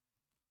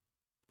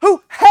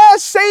 who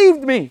has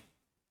saved me.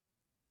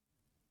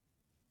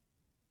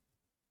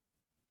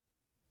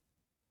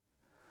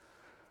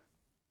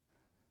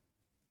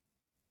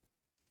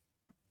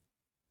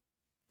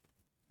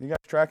 You guys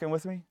tracking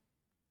with me?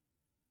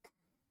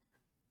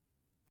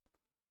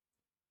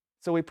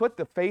 So we put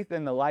the faith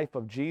in the life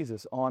of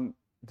Jesus on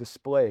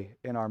display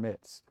in our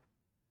midst.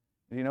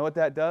 And you know what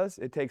that does?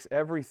 It takes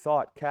every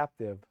thought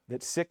captive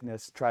that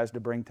sickness tries to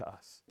bring to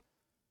us.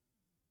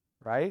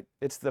 Right?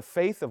 It's the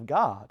faith of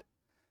God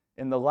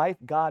in the life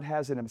God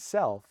has in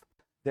himself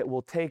that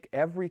will take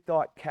every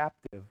thought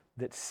captive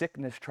that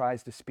sickness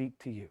tries to speak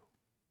to you.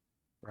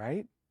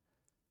 Right?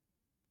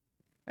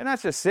 And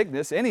that's just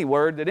sickness, any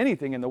word that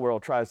anything in the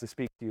world tries to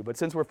speak to you. But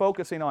since we're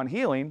focusing on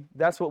healing,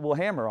 that's what we'll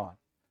hammer on.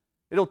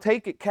 It'll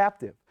take it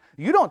captive.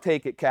 You don't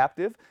take it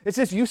captive. It's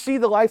just you see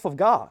the life of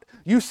God.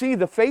 You see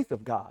the faith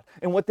of God.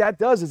 And what that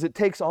does is it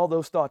takes all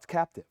those thoughts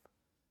captive.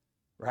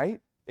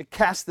 Right? It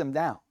casts them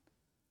down.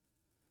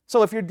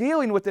 So if you're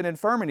dealing with an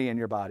infirmity in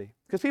your body,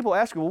 because people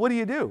ask you, well, what do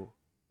you do?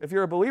 If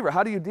you're a believer,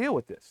 how do you deal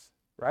with this?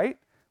 Right?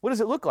 What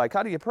does it look like?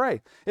 How do you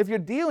pray? If you're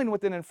dealing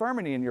with an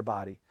infirmity in your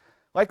body,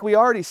 like we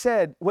already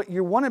said, what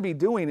you want to be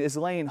doing is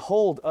laying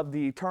hold of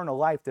the eternal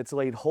life that's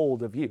laid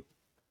hold of you,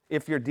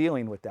 if you're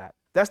dealing with that.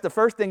 That's the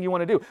first thing you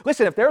want to do.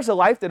 Listen, if there's a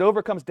life that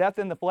overcomes death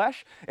in the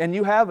flesh, and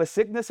you have a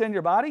sickness in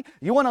your body,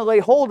 you want to lay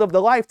hold of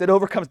the life that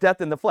overcomes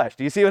death in the flesh.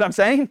 Do you see what I'm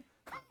saying?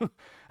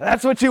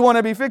 That's what you want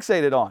to be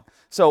fixated on.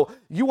 So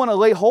you want to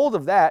lay hold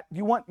of that.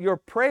 You want your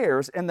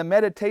prayers and the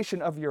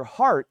meditation of your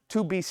heart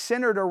to be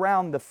centered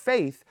around the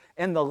faith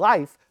and the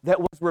life that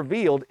was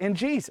revealed in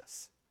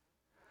Jesus.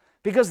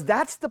 Because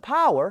that's the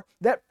power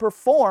that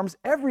performs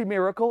every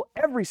miracle,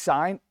 every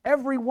sign,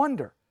 every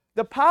wonder.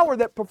 The power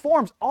that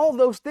performs all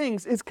those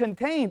things is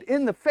contained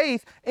in the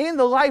faith and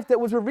the life that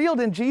was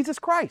revealed in Jesus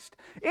Christ.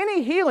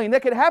 Any healing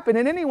that could happen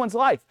in anyone's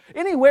life,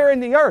 anywhere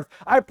in the earth,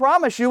 I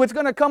promise you it's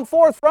going to come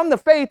forth from the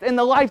faith and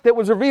the life that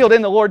was revealed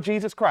in the Lord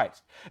Jesus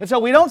Christ. And so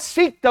we don't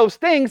seek those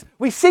things,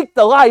 we seek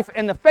the life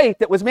and the faith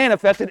that was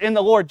manifested in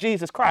the Lord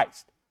Jesus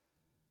Christ.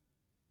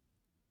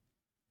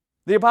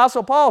 The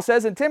Apostle Paul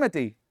says in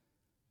Timothy,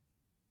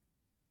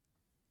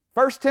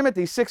 1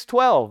 Timothy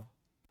 6:12,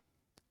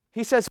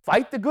 he says,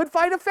 fight the good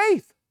fight of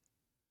faith.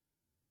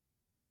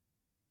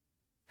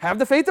 Have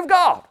the faith of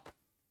God.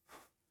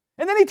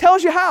 And then he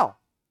tells you how.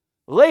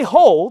 Lay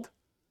hold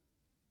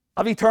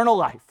of eternal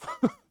life.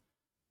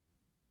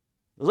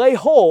 Lay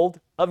hold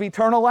of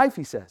eternal life,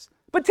 he says.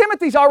 But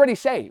Timothy's already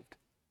saved.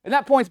 And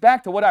that points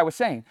back to what I was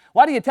saying.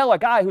 Why do you tell a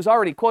guy who's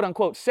already, quote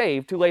unquote,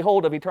 saved to lay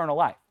hold of eternal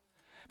life?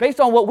 Based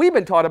on what we've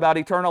been taught about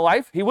eternal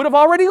life, he would have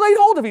already laid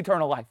hold of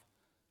eternal life.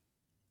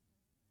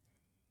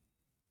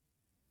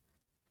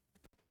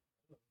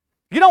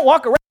 You don't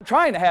walk around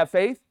trying to have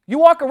faith. You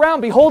walk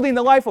around beholding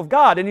the life of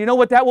God, and you know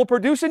what that will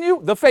produce in you?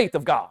 The faith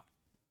of God.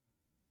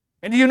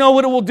 And do you know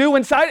what it will do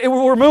inside? It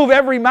will remove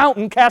every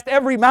mountain, cast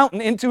every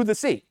mountain into the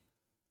sea,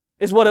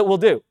 is what it will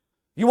do.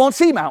 You won't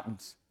see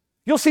mountains.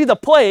 You'll see the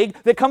plague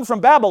that comes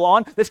from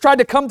Babylon that's tried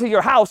to come to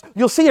your house.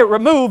 You'll see it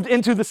removed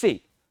into the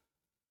sea.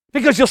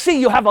 Because you'll see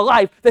you have a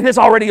life that has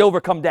already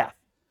overcome death.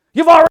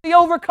 You've already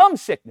overcome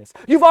sickness.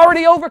 You've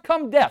already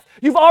overcome death.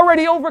 You've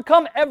already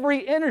overcome every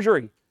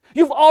injury.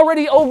 You've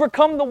already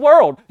overcome the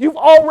world. You've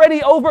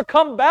already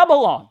overcome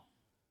Babylon.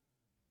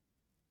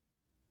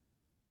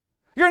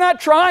 You're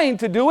not trying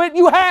to do it,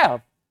 you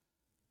have.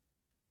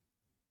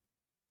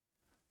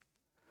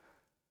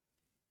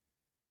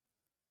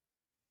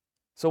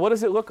 So what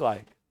does it look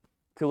like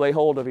to lay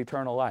hold of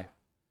eternal life?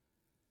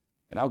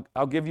 And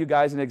I'll give you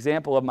guys an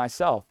example of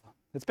myself.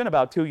 It's been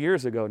about 2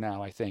 years ago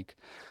now, I think.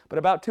 But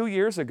about 2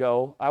 years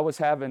ago,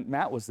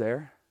 Matt was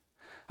there,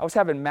 I was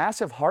having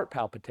massive heart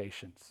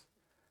palpitations.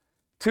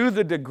 To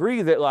the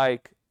degree that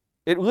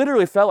it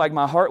literally felt like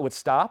my heart would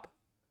stop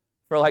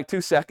for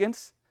 2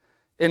 seconds,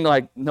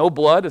 and no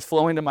blood is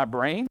flowing to my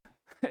brain,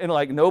 and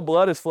no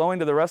blood is flowing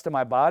to the rest of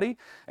my body,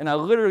 and I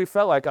literally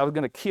felt like I was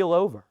going to keel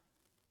over.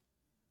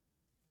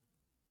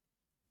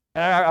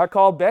 And I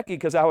called Becky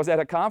because I was at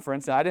a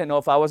conference and I didn't know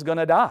if I was going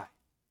to die.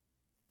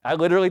 I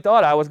literally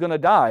thought I was going to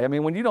die. I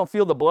mean, when you don't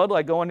feel the blood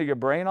going to your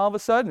brain all of a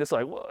sudden, it's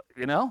what,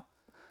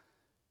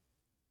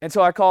 And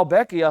so I called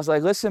Becky. I was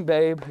like, listen,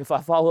 babe, if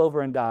I fall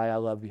over and die, I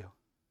love you.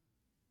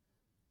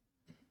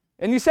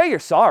 And you say you're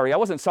sorry. I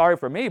wasn't sorry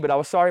for me, but I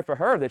was sorry for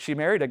her that she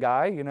married a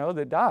guy,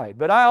 that died.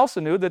 But I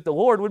also knew that the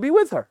Lord would be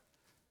with her.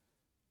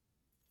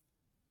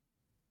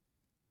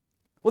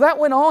 Well, that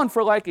went on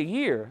for a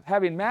year,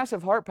 having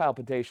massive heart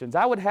palpitations.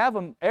 I would have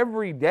them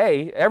every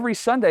day. Every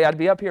Sunday, I'd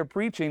be up here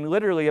preaching,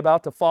 literally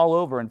about to fall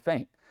over and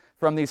faint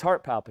from these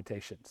heart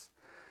palpitations.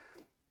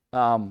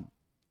 And,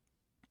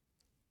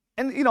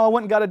 I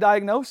went and got a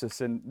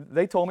diagnosis, and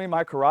they told me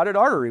my carotid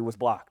artery was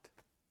blocked.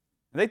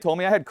 And they told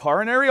me I had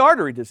coronary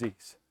artery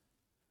disease.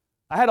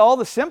 I had all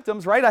the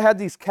symptoms, right? I had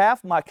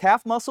my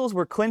calf muscles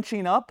were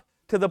clenching up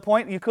to the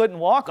point you couldn't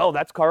walk. Oh,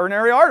 that's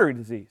coronary artery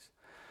disease.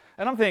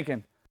 And I'm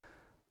thinking,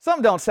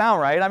 something don't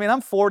sound right. I mean,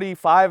 I'm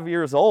 45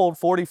 years old,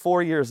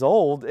 44 years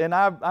old, and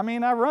I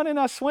run and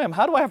I swim.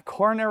 How do I have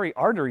coronary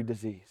artery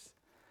disease?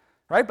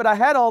 Right? But I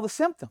had all the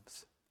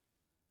symptoms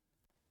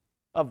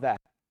of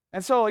that.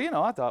 And so,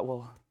 I thought,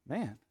 well,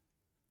 man,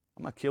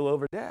 I'm going to keel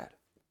over dead.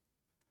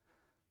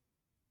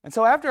 And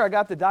so after I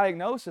got the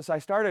diagnosis, I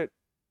started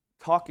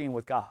talking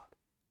with God.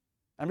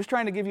 I'm just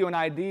trying to give you an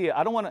idea.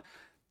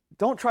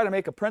 Don't try to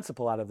make a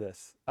principle out of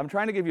this. I'm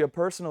trying to give you a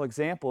personal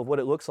example of what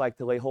it looks like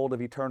to lay hold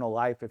of eternal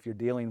life if you're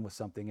dealing with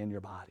something in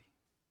your body.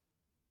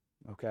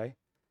 Okay?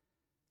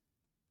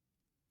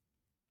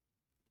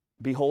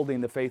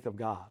 Beholding the faith of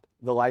God,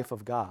 the life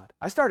of God.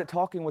 I started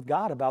talking with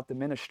God about the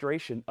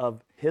ministration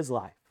of His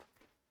life.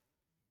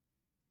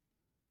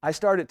 I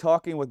started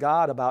talking with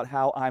God about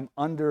how I'm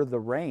under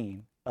the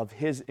reign of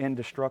His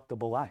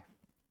indestructible life.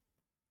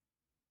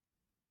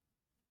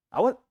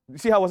 You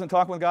see how I wasn't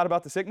talking with God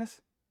about the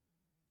sickness?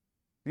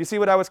 You see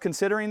what I was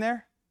considering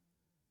there?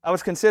 I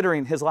was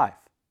considering His life,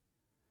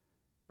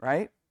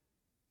 right?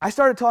 I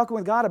started talking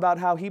with God about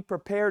how He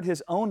prepared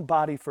His own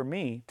body for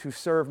me to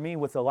serve me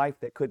with a life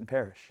that couldn't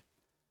perish.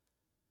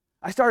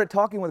 I started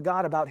talking with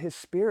God about His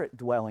Spirit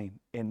dwelling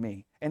in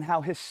me and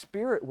how His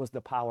Spirit was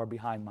the power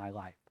behind my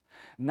life.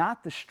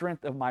 Not the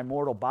strength of my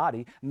mortal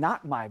body,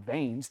 not my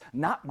veins,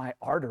 not my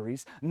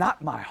arteries,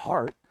 not my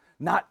heart,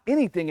 not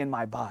anything in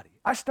my body.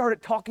 I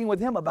started talking with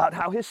Him about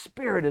how His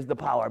Spirit is the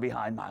power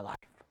behind my life.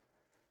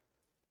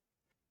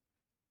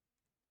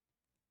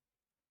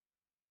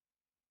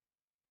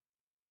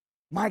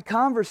 My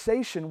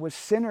conversation was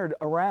centered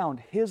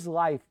around His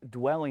life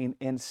dwelling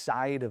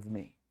inside of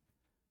me.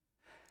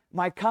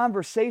 My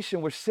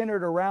conversation was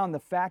centered around the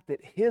fact that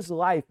His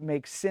life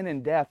makes sin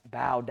and death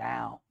bow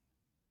down.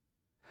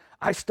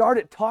 I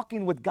started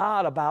talking with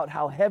God about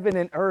how heaven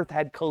and earth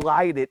had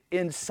collided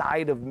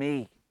inside of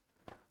me.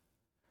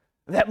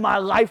 that my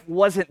life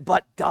wasn't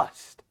but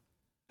dust,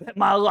 that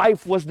my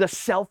life was the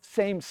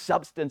self-same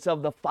substance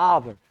of the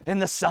Father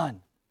and the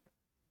Son.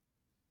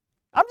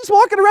 I'm just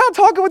walking around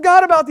talking with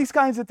God about these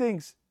kinds of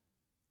things.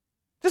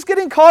 Just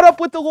getting caught up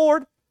with the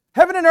Lord.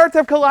 Heaven and earth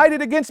have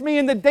collided against me,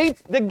 and the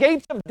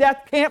gates of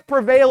death can't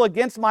prevail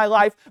against my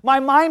life.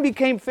 My mind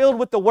became filled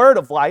with the word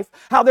of life,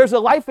 how there's a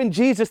life in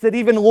Jesus that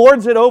even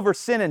lords it over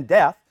sin and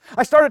death.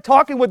 I started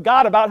talking with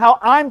God about how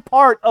I'm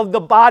part of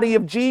the body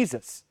of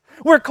Jesus.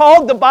 We're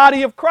called the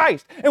body of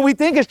Christ, and we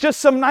think it's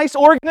just some nice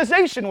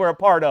organization we're a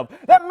part of.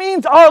 That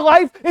means our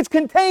life is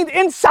contained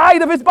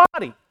inside of His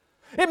body.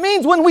 It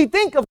means when we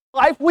think of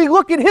life, we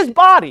look at His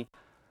body.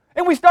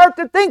 And we start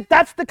to think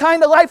that's the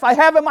kind of life I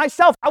have in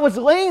myself. I was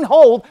laying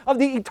hold of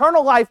the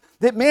eternal life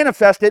that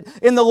manifested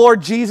in the Lord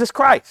Jesus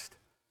Christ.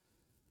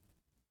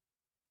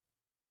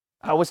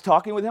 I was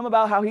talking with Him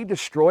about how He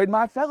destroyed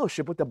my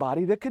fellowship with the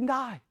body that can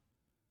die.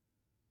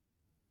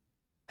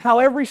 How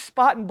every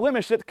spot and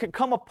blemish that could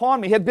come upon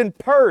me had been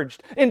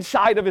purged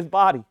inside of His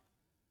body.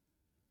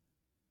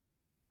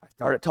 I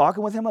started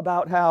talking with Him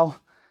about how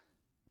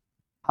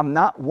I'm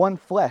not one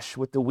flesh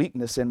with the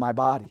weakness in my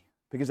body.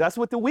 Because that's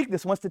what the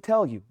weakness wants to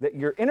tell you, that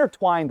you're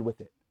intertwined with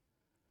it.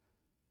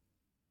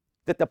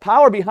 That the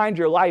power behind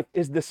your life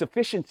is the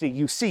sufficiency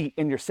you see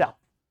in yourself.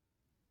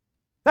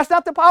 That's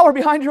not the power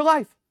behind your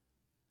life.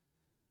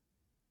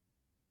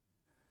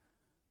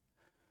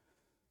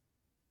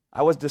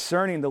 I was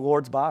discerning the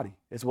Lord's body,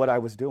 is what I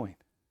was doing.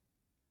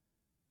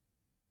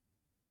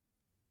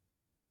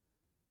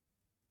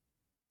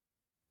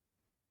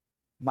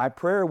 My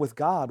prayer with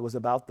God was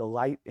about the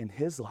light in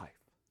His life.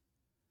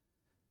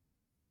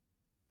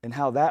 And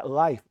how that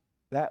light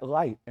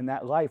and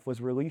that life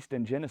was released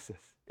in Genesis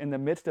in the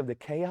midst of the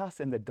chaos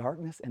and the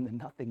darkness and the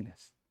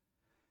nothingness.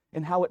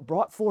 And how it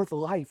brought forth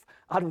life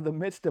out of the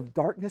midst of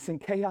darkness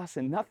and chaos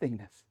and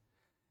nothingness.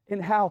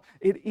 And how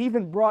it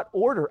even brought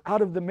order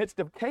out of the midst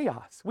of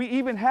chaos. We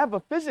even have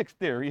a physics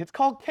theory. It's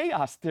called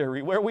chaos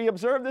theory, where we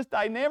observe this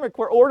dynamic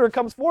where order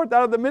comes forth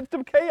out of the midst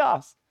of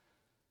chaos.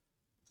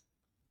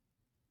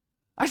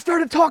 I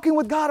started talking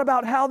with God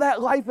about how that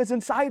life is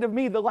inside of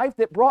me. The life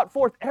that brought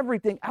forth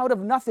everything out of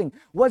nothing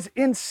was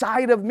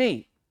inside of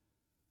me.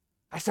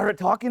 I started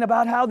talking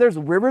about how there's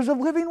rivers of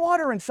living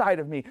water inside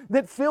of me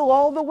that fill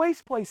all the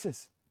waste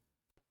places.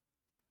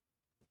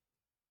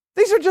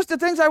 These are just the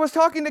things I was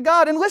talking to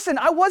God. And listen,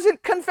 I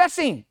wasn't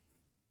confessing.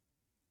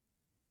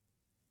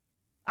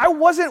 I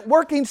wasn't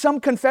working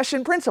some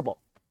confession principle.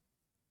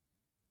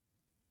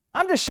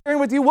 I'm just sharing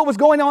with you what was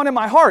going on in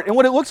my heart and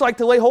what it looks like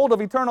to lay hold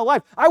of eternal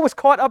life. I was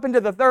caught up into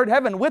the third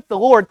heaven with the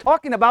Lord,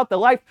 talking about the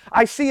life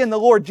I see in the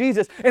Lord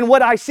Jesus and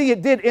what I see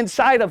it did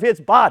inside of His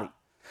body.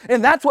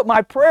 And that's what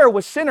my prayer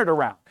was centered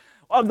around,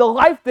 of the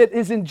life that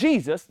is in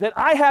Jesus, that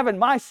I have in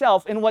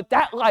myself, and what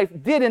that life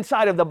did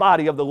inside of the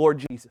body of the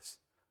Lord Jesus.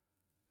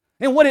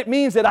 And what it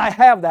means that I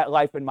have that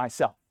life in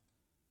myself.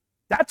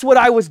 That's what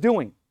I was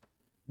doing.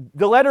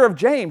 The letter of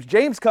James,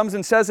 James comes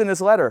and says in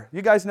his letter,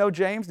 you guys know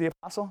James, the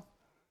apostle?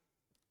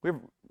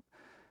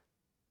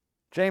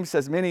 James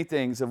says many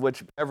things of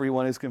which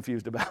everyone is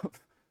confused about.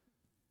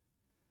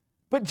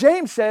 But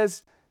James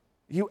says,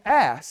 you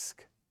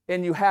ask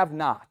and you have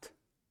not,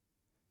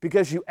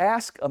 because you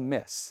ask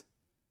amiss,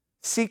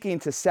 seeking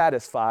to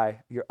satisfy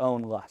your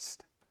own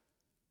lust.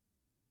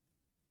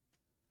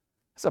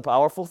 That's a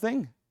powerful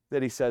thing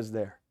that he says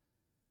there.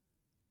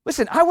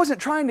 Listen, I wasn't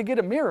trying to get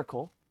a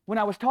miracle when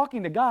I was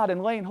talking to God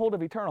and laying hold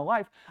of eternal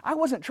life. I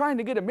wasn't trying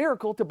to get a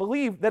miracle to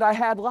believe that I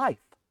had life.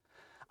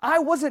 I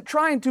wasn't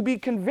trying to be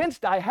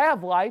convinced I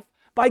have life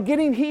by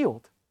getting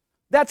healed.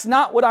 That's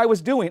not what I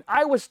was doing.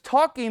 I was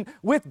talking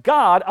with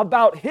God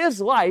about His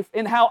life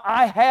and how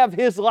I have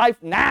His life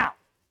now.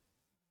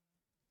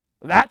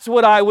 That's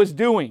what I was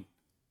doing.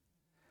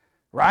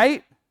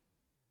 Right?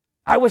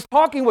 I was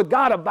talking with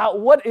God about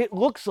what it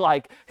looks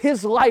like,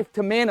 His life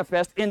to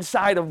manifest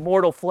inside of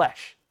mortal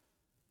flesh.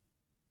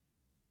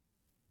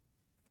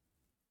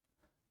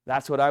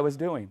 That's what I was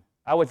doing.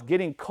 I was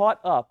getting caught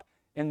up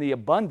in the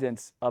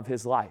abundance of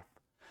His life.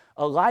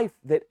 A life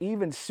that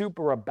even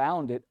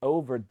superabounded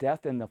over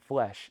death in the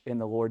flesh in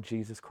the Lord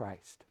Jesus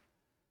Christ.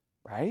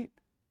 Right?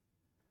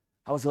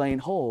 I was laying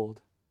hold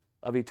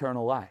of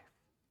eternal life.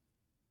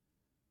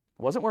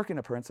 I wasn't working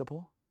a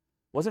principle.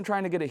 Wasn't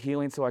trying to get a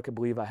healing so I could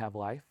believe I have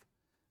life.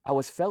 I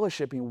was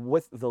fellowshipping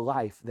with the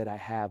life that I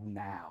have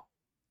now.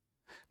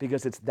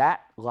 Because it's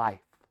that life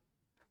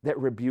that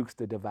rebukes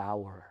the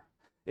devourer.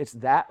 It's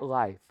that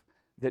life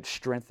that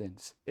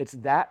strengthens. It's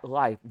that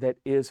life that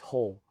is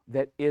whole,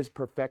 that is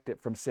perfected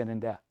from sin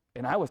and death.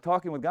 And I was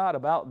talking with God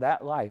about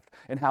that life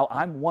and how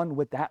I'm one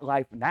with that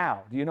life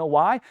now. Do you know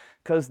why?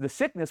 Because the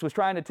sickness was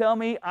trying to tell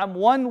me I'm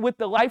one with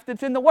the life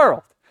that's in the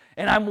world.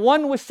 And I'm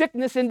one with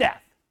sickness and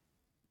death.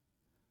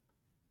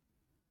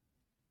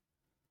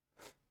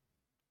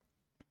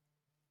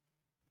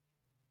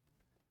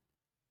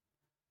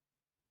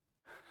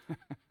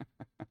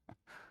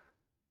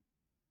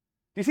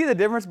 Do you see the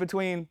difference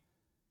between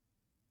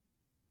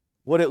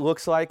what it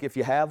looks like if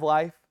you have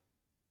life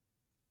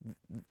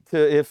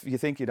to if you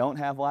think you don't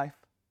have life?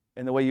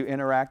 in the way you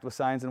interact with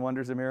signs and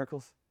wonders and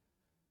miracles?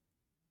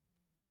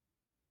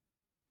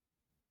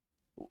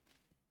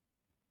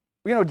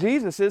 You know,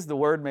 Jesus is the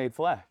Word made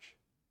flesh.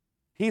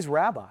 He's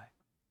Rabbi.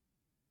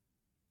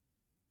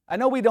 I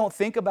know we don't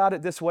think about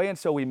it this way, and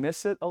so we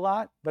miss it a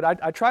lot, but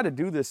I try to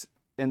do this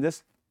in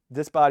this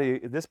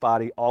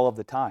body all of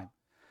the time,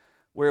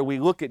 where we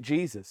look at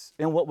Jesus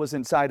and what was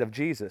inside of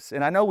Jesus.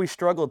 And I know we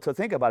struggled to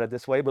think about it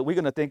this way, but we're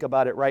going to think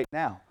about it right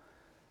now.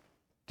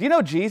 Do you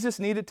know Jesus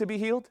needed to be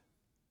healed?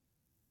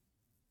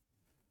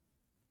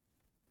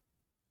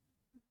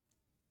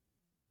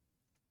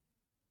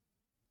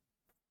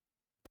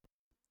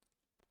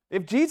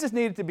 If Jesus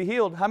needed to be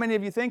healed, how many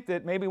of you think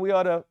that maybe we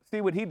ought to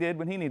see what he did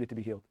when he needed to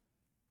be healed?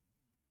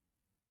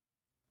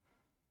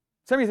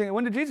 Some of you think,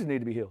 when did Jesus need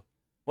to be healed?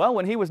 Well,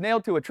 when he was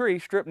nailed to a tree,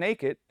 stripped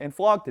naked, and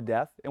flogged to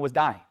death, and was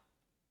dying.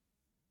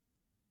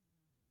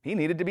 He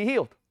needed to be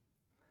healed.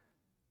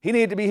 He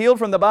needed to be healed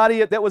from the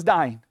body that was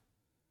dying,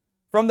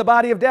 from the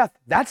body of death.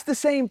 That's the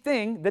same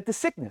thing that the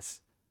sickness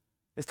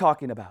is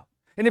talking about.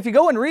 And if you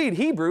go and read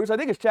Hebrews, I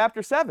think it's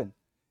chapter 7,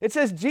 it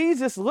says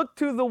Jesus looked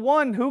to the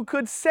one who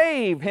could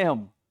save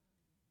him.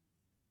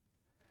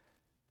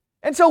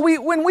 And so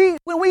when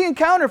we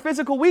encounter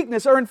physical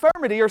weakness or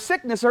infirmity or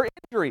sickness or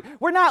injury,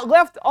 we're not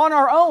left on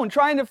our own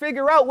trying to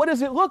figure out, what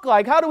does it look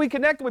like? How do we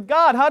connect with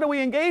God? How do we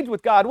engage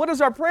with God? What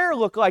does our prayer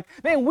look like?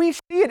 Man, we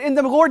see it in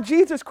the Lord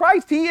Jesus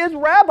Christ. He is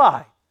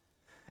Rabbi.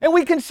 And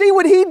we can see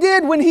what he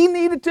did when he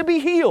needed to be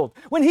healed,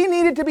 when he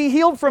needed to be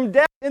healed from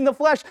death in the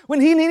flesh,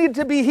 when he needed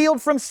to be healed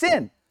from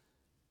sin.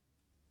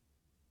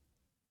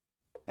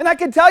 And I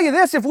can tell you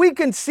this, if we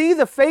can see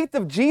the faith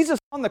of Jesus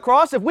on the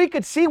cross, if we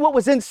could see what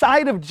was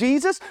inside of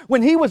Jesus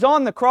when he was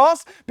on the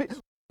cross,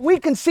 we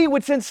can see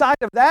what's inside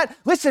of that.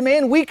 Listen,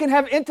 man, we can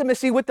have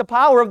intimacy with the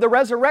power of the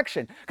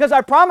resurrection. Because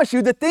I promise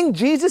you, the thing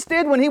Jesus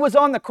did when he was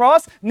on the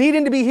cross,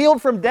 needing to be healed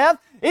from death,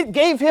 it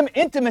gave him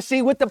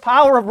intimacy with the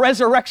power of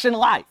resurrection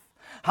life.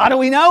 How do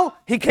we know?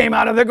 He came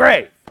out of the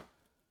grave.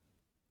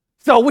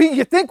 So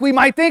we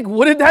might think,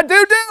 what did that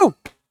dude do?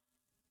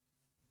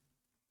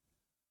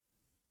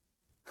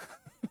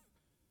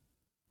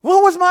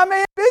 What was my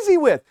man busy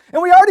with?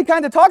 And we already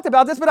kind of talked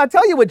about this, but I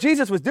tell you what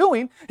Jesus was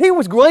doing. He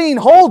was laying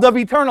hold of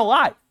eternal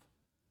life.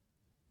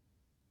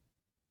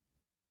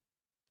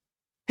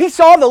 He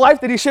saw the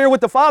life that he shared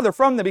with the Father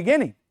from the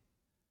beginning.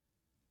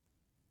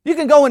 You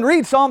can go and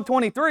read Psalm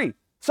 23.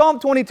 Psalm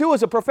 22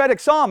 is a prophetic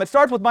psalm. It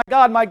starts with, my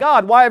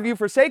God, why have you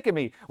forsaken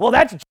me? Well,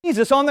 that's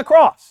Jesus on the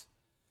cross.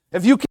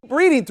 If you keep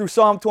reading through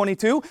Psalm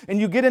 22 and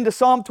you get into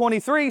Psalm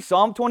 23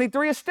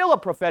 is still a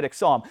prophetic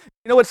psalm.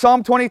 You know what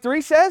Psalm 23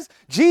 says?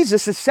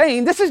 Jesus is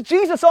saying, this is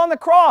Jesus on the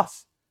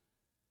cross.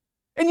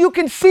 And you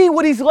can see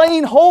what he's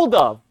laying hold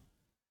of.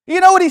 You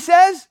know what he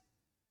says?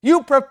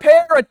 You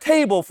prepare a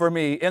table for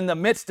me in the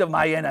midst of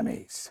my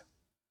enemies.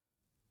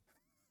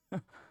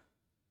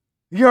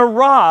 Your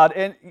rod,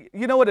 and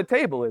you know what a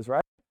table is,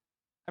 right?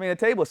 I mean, a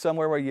table is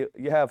somewhere where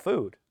you have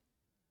food.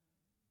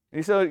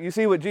 So you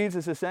see what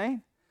Jesus is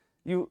saying?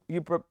 You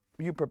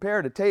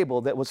prepared a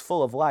table that was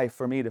full of life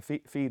for me to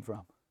feed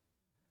from.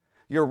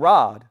 Your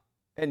rod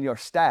and your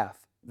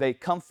staff, they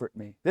comfort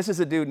me. This is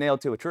a dude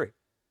nailed to a tree,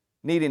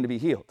 needing to be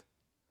healed.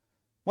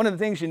 One of the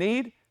things you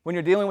need when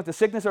you're dealing with the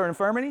sickness or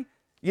infirmity,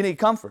 you need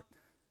comfort.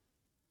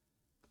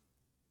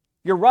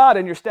 Your rod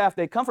and your staff,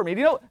 they comfort me.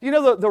 Do you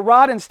know the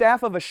rod and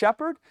staff of a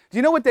shepherd? Do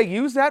you know what they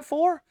use that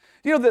for?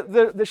 You know,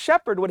 the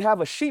shepherd would have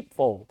a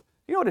sheepfold.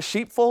 You know what a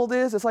sheepfold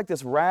is? It's like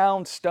this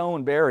round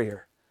stone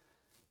barrier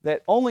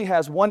that only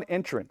has one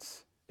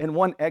entrance and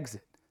one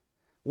exit,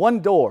 one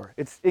door.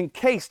 It's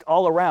encased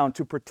all around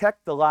to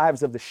protect the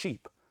lives of the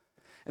sheep.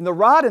 And the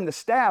rod and the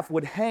staff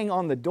would hang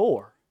on the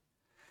door,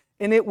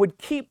 and it would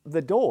keep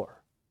the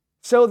door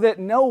so that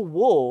no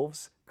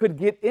wolves could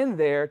get in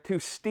there to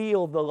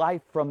steal the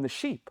life from the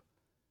sheep.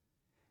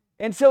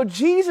 And so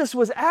Jesus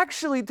was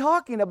actually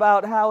talking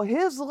about how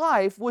his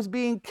life was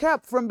being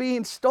kept from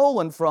being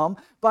stolen from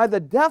by the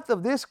death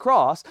of this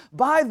cross,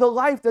 by the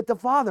life that the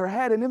Father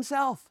had in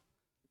himself.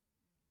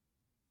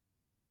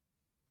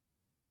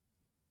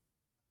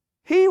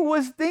 He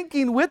was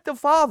thinking with the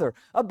Father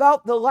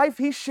about the life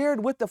he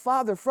shared with the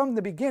Father from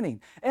the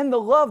beginning and the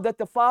love that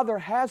the Father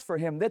has for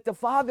him, that the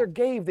Father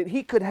gave that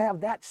he could have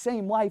that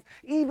same life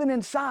even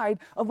inside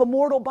of a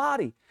mortal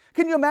body.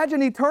 Can you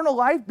imagine eternal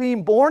life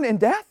being born in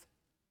death?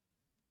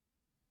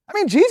 I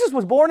mean, Jesus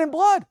was born in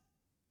blood.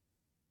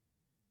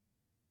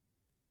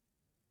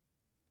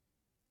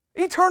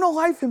 Eternal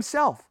life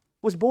himself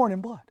was born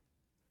in blood.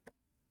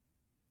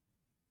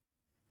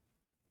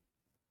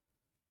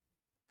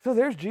 So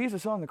there's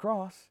Jesus on the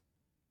cross.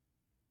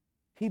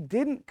 He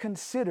didn't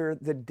consider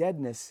the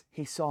deadness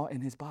he saw in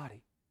his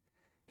body.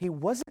 He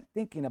wasn't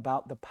thinking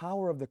about the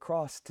power of the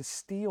cross to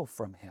steal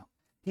from him.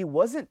 He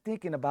wasn't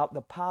thinking about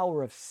the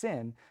power of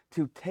sin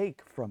to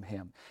take from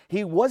him.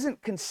 He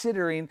wasn't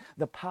considering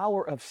the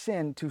power of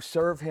sin to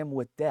serve him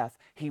with death.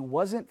 He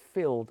wasn't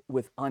filled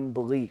with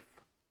unbelief.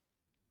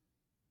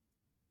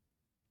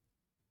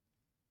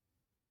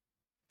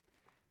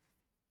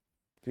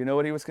 Do you know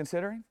what he was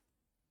considering?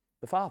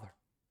 The Father.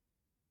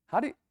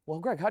 Well,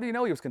 Greg, how do you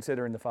know he was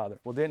considering the Father?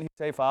 Well, didn't he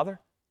say Father?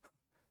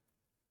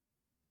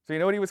 So you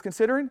know what he was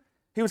considering?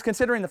 He was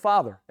considering the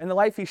Father and the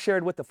life he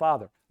shared with the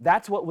Father.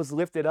 That's what was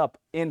lifted up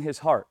in his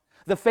heart.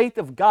 The faith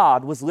of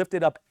God was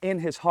lifted up in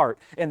his heart,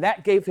 and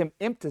that gave him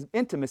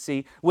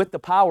intimacy with the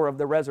power of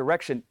the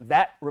resurrection.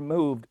 That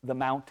removed the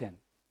mountain.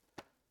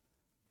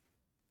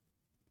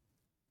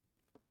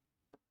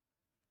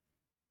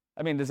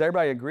 I mean, does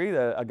everybody agree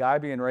that a guy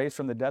being raised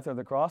from the death of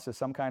the cross is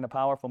some kind of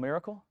powerful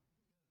miracle?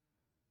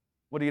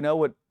 Well, do you know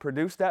what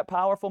produced that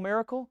powerful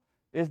miracle?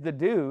 Is the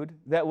dude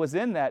that was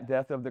in that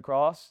death of the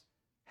cross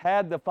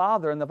had the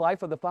Father and the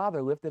life of the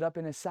Father lifted up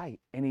in his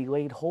sight, and he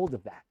laid hold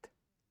of that.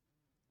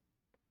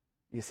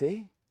 You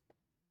see?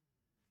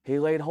 He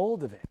laid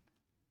hold of it.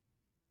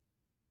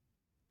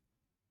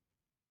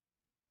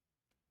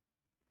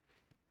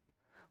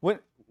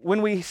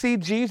 When we see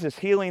Jesus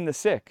healing the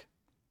sick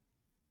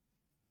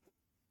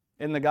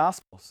in the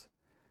Gospels,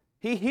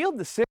 he healed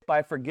the sick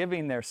by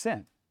forgiving their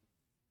sin.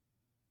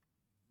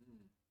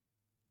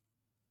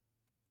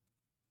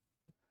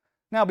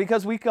 Now,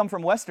 because we come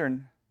from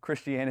Western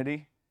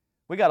Christianity,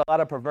 we got a lot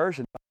of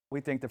perversion.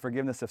 We think the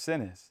forgiveness of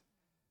sin is.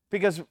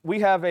 Because we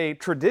have a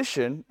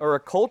tradition or a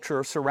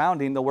culture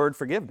surrounding the word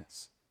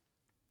forgiveness.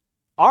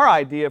 Our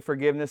idea of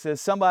forgiveness is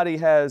somebody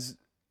has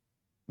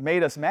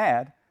made us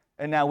mad,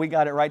 and now we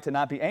got it right to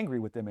not be angry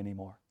with them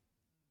anymore.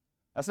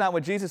 That's not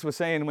what Jesus was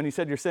saying when he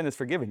said your sin is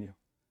forgiven you.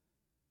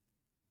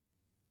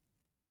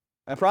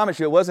 I promise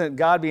you, it wasn't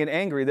God being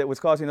angry that was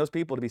causing those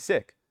people to be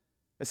sick.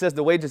 It says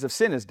the wages of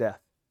sin is death.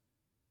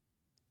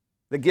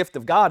 The gift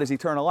of God is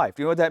eternal life.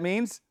 Do you know what that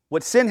means?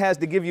 What sin has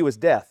to give you is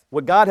death.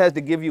 What God has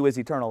to give you is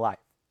eternal life.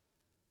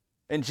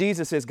 And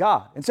Jesus is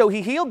God. And so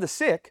he healed the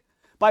sick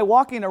by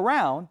walking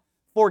around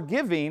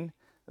forgiving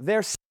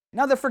their sin.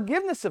 Now, the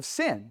forgiveness of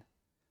sin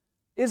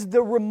is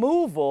the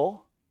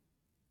removal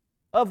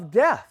of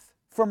death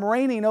from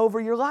reigning over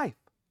your life.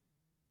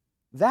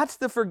 That's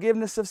the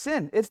forgiveness of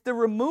sin. It's the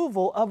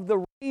removal of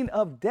the reign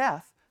of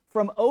death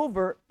from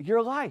over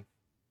your life.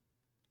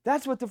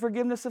 That's what the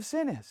forgiveness of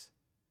sin is.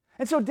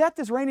 And so death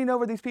is reigning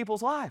over these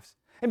people's lives.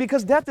 And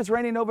because death is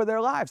reigning over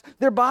their lives,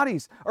 their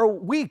bodies are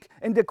weak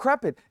and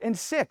decrepit and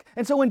sick.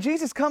 And so when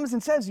Jesus comes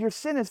and says, your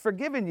sin is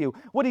forgiven you,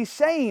 what he's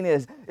saying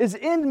is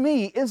in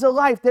me is a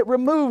life that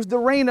removes the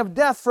reign of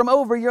death from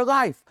over your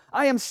life.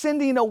 I am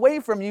sending away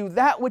from you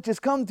that which has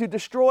come to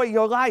destroy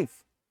your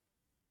life.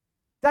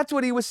 That's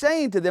what he was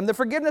saying to them. The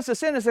forgiveness of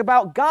sin is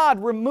about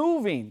God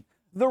removing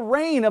the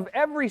reign of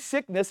every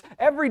sickness,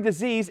 every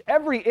disease,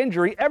 every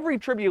injury, every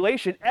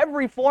tribulation,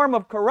 every form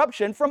of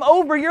corruption from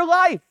over your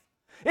life.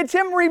 It's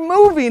him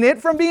removing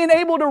it from being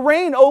able to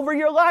reign over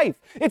your life.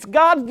 It's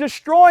God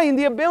destroying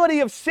the ability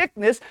of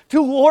sickness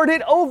to lord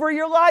it over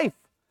your life.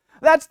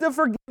 That's the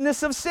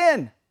forgiveness of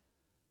sin.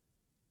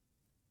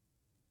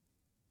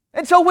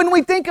 And so when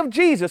we think of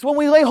Jesus, when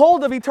we lay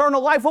hold of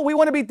eternal life, what we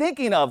want to be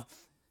thinking of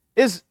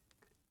is,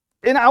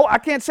 and I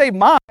can't say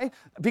my,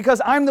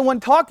 because I'm the one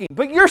talking,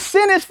 but your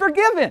sin is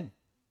forgiven.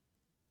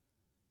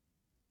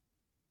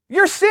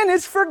 Your sin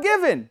is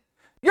forgiven.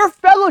 Your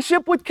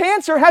fellowship with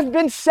cancer has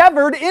been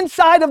severed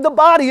inside of the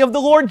body of the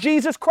Lord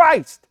Jesus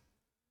Christ.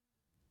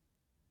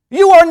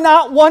 You are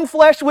not one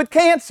flesh with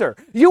cancer.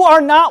 You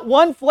are not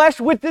one flesh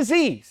with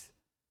disease.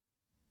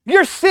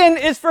 Your sin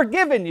is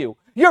forgiven you.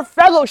 Your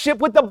fellowship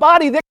with the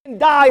body that can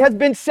die has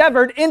been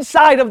severed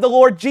inside of the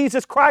Lord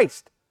Jesus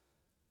Christ.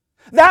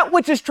 That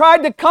which has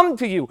tried to come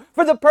to you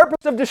for the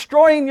purpose of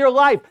destroying your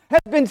life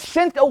has been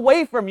sent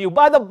away from you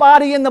by the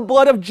body and the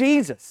blood of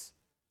Jesus.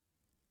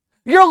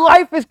 Your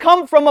life has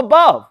come from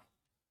above.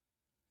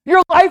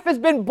 Your life has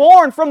been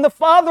born from the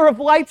Father of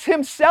lights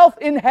himself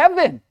in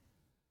heaven.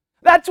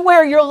 That's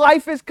where your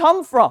life has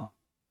come from.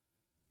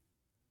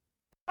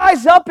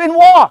 Rise up and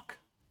walk.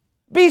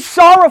 Be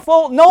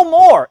sorrowful no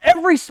more.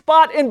 Every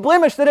spot and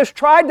blemish that has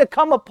tried to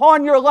come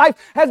upon your life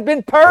has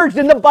been purged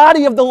in the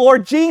body of the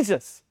Lord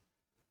Jesus.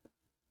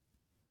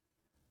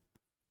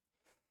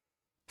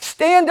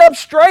 Stand up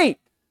straight.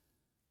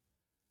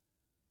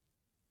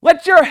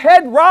 Let your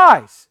head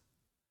rise.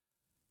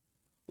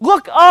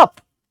 Look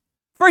up,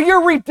 for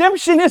your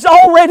redemption is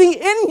already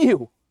in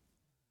you.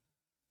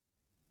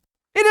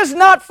 It is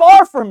not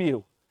far from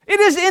you. It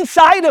is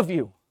inside of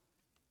you.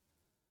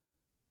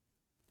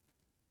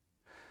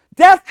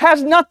 Death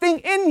has nothing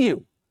in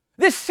you.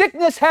 This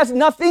sickness has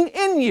nothing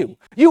in you.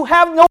 You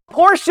have no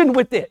portion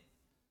with it.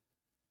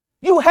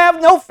 You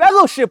have no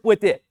fellowship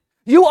with it.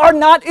 You are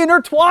not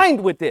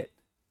intertwined with it.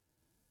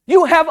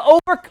 You have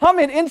overcome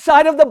it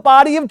inside of the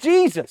body of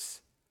Jesus.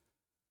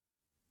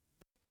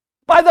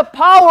 By the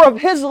power of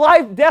his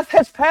life, death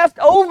has passed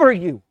over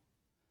you.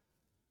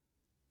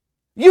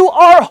 You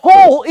are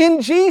whole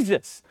in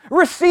Jesus.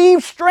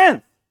 Receive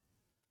strength.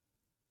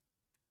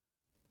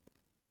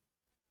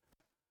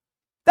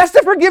 That's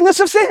the forgiveness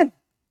of sin.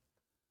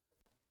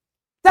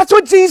 That's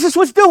what Jesus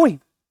was doing.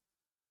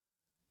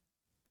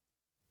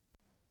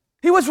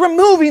 He was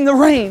removing the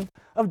reign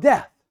of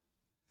death.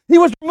 He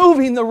was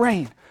removing the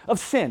reign of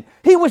sin.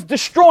 He was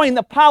destroying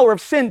the power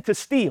of sin to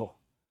steal.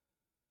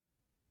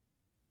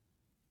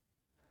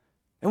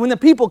 And when the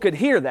people could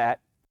hear that,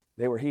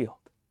 they were healed.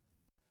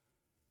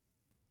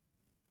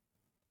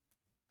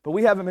 But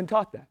we haven't been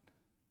taught that.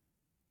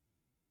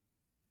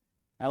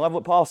 I love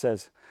what Paul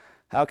says.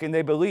 How can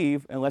they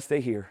believe unless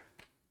they hear?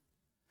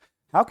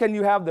 How can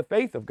you have the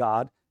faith of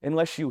God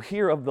unless you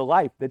hear of the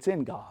life that's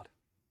in God?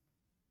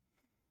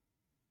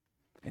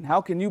 And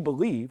how can you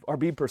believe or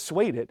be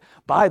persuaded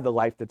by the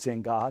life that's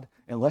in God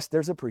unless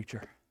there's a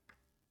preacher?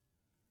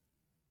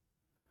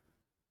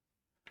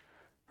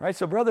 Right?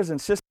 So brothers and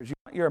sisters, you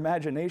want your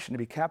imagination to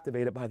be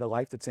captivated by the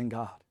life that's in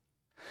God.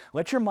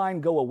 Let your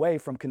mind go away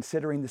from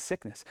considering the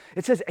sickness.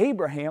 It says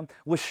Abraham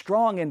was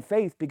strong in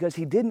faith because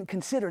he didn't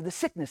consider the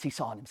sickness he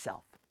saw in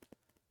himself.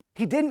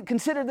 He didn't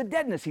consider the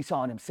deadness he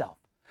saw in himself.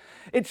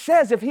 It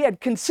says if he had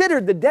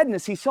considered the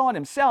deadness he saw in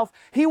himself,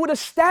 he would have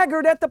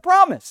staggered at the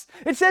promise.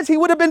 It says he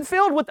would have been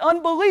filled with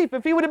unbelief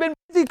if he would have been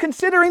busy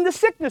considering the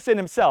sickness in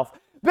himself.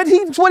 But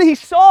what he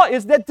saw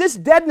is that this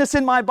deadness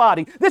in my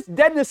body, this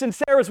deadness in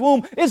Sarah's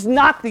womb is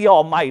not the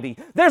Almighty.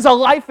 There's a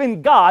life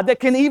in God that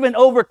can even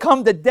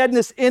overcome the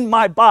deadness in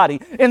my body.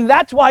 And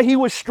that's why he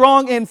was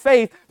strong in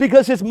faith,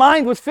 because his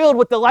mind was filled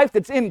with the life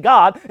that's in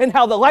God and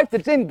how the life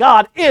that's in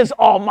God is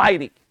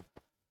Almighty.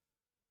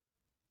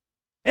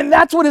 And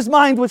that's what his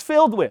mind was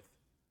filled with.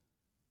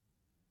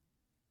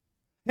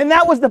 And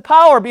that was the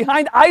power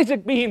behind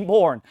Isaac being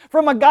born,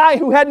 from a guy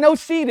who had no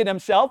seed in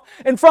himself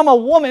and from a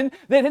woman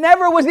that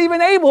never was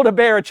even able to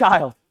bear a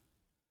child.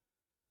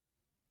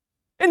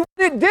 And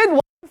what it did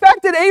was, the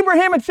fact that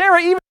Abraham and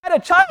Sarah even had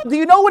a child, do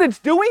you know what it's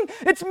doing?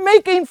 It's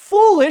making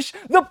foolish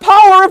the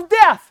power of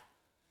death.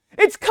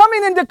 It's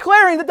coming and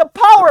declaring that the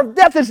power of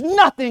death is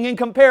nothing in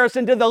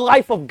comparison to the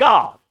life of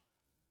God.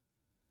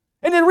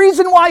 And the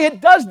reason why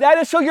it does that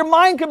is so your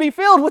mind can be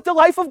filled with the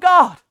life of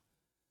God.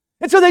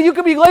 And so that you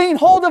can be laying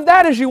hold of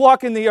that as you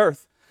walk in the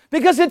earth.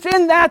 Because it's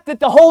in that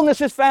the wholeness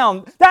is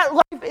found. That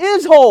life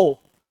is whole.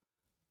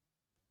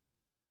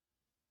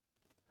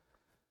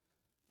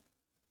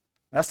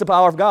 That's the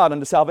power of God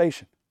unto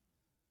salvation.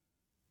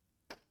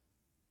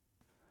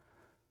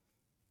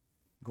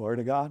 Glory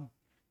to God.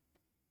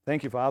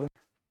 Thank you, Father,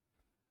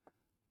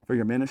 for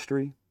your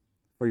ministry,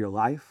 for your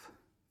life,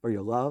 for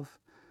your love,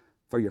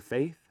 for your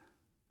faith.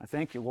 I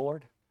thank you,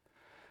 Lord,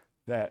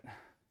 that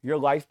your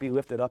life be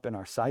lifted up in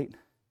our sight,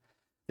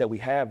 that we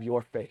have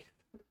your faith,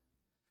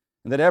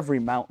 and that every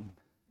mountain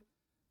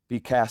be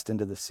cast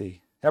into the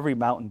sea, every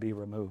mountain be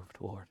removed,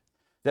 Lord,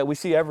 that we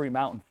see every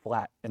mountain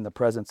flat in the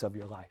presence of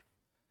your life,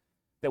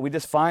 that we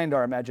just find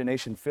our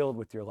imagination filled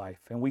with your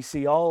life, and we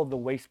see all of the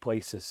waste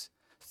places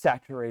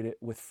saturated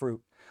with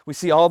fruit. We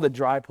see all the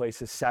dry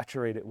places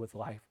saturated with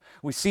life.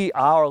 We see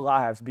our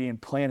lives being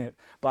planted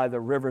by the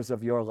rivers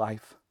of your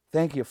life.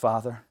 Thank you,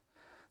 Father,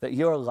 that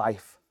your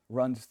life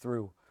runs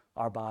through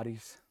our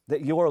bodies,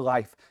 that your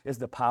life is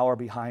the power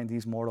behind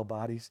these mortal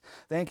bodies.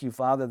 Thank you,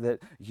 Father,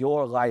 that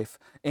your life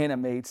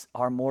animates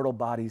our mortal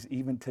bodies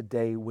even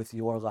today with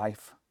your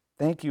life.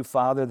 Thank you,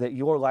 Father, that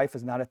your life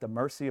is not at the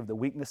mercy of the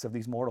weakness of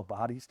these mortal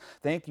bodies.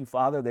 Thank you,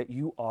 Father, that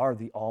you are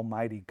the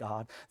Almighty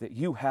God, that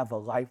you have a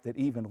life that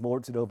even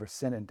lords it over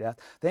sin and death.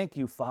 Thank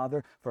you,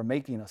 Father, for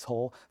making us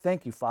whole.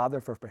 Thank you, Father,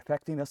 for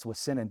protecting us with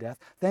sin and death.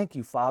 Thank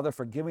you, Father,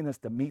 for giving us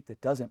the meat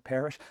that doesn't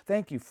perish.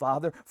 Thank you,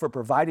 Father, for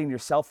providing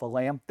yourself a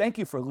lamb. Thank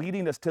you for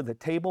leading us to the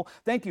table.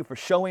 Thank you for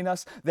showing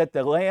us that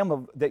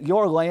that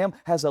your lamb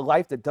has a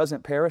life that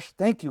doesn't perish.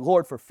 Thank you,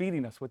 Lord, for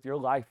feeding us with your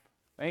life.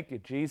 Thank you,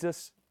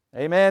 Jesus.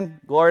 Amen.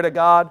 Glory to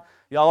God.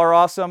 Y'all are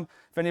awesome.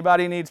 If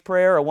anybody needs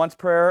prayer or wants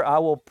prayer, I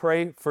will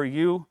pray for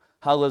you.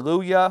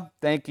 Hallelujah.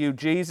 Thank you,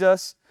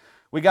 Jesus.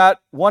 We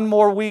got one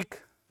more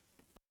week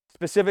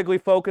specifically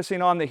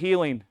focusing on the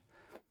healing.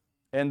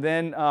 And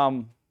then,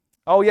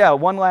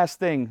 one last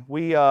thing.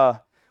 We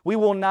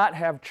will not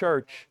have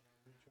church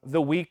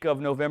the week of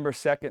November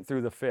 2nd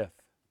through the 5th.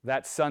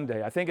 That's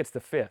Sunday. I think it's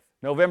the 5th,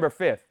 November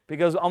 5th,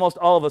 because almost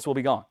all of us will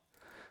be gone.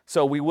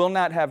 So we will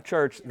not have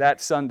church that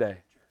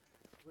Sunday.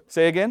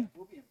 Say again?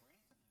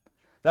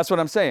 That's what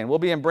I'm saying. We'll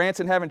be in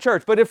Branson having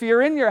church. But if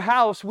you're in your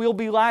house, we'll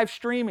be live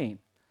streaming.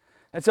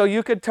 And so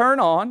you could turn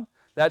on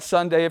that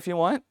Sunday if you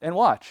want and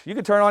watch. You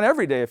could turn on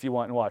every day if you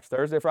want and watch.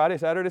 Thursday, Friday,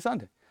 Saturday,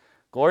 Sunday.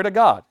 Glory to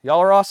God. Y'all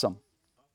are awesome.